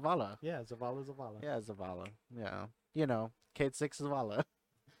 Zavala, Zavala. Yeah, Zavala. Yeah, Zavala. Yeah. You know, Kate 6 Zavala.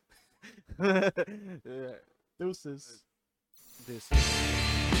 Yeah. Deuces.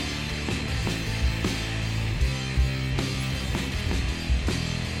 Deuces.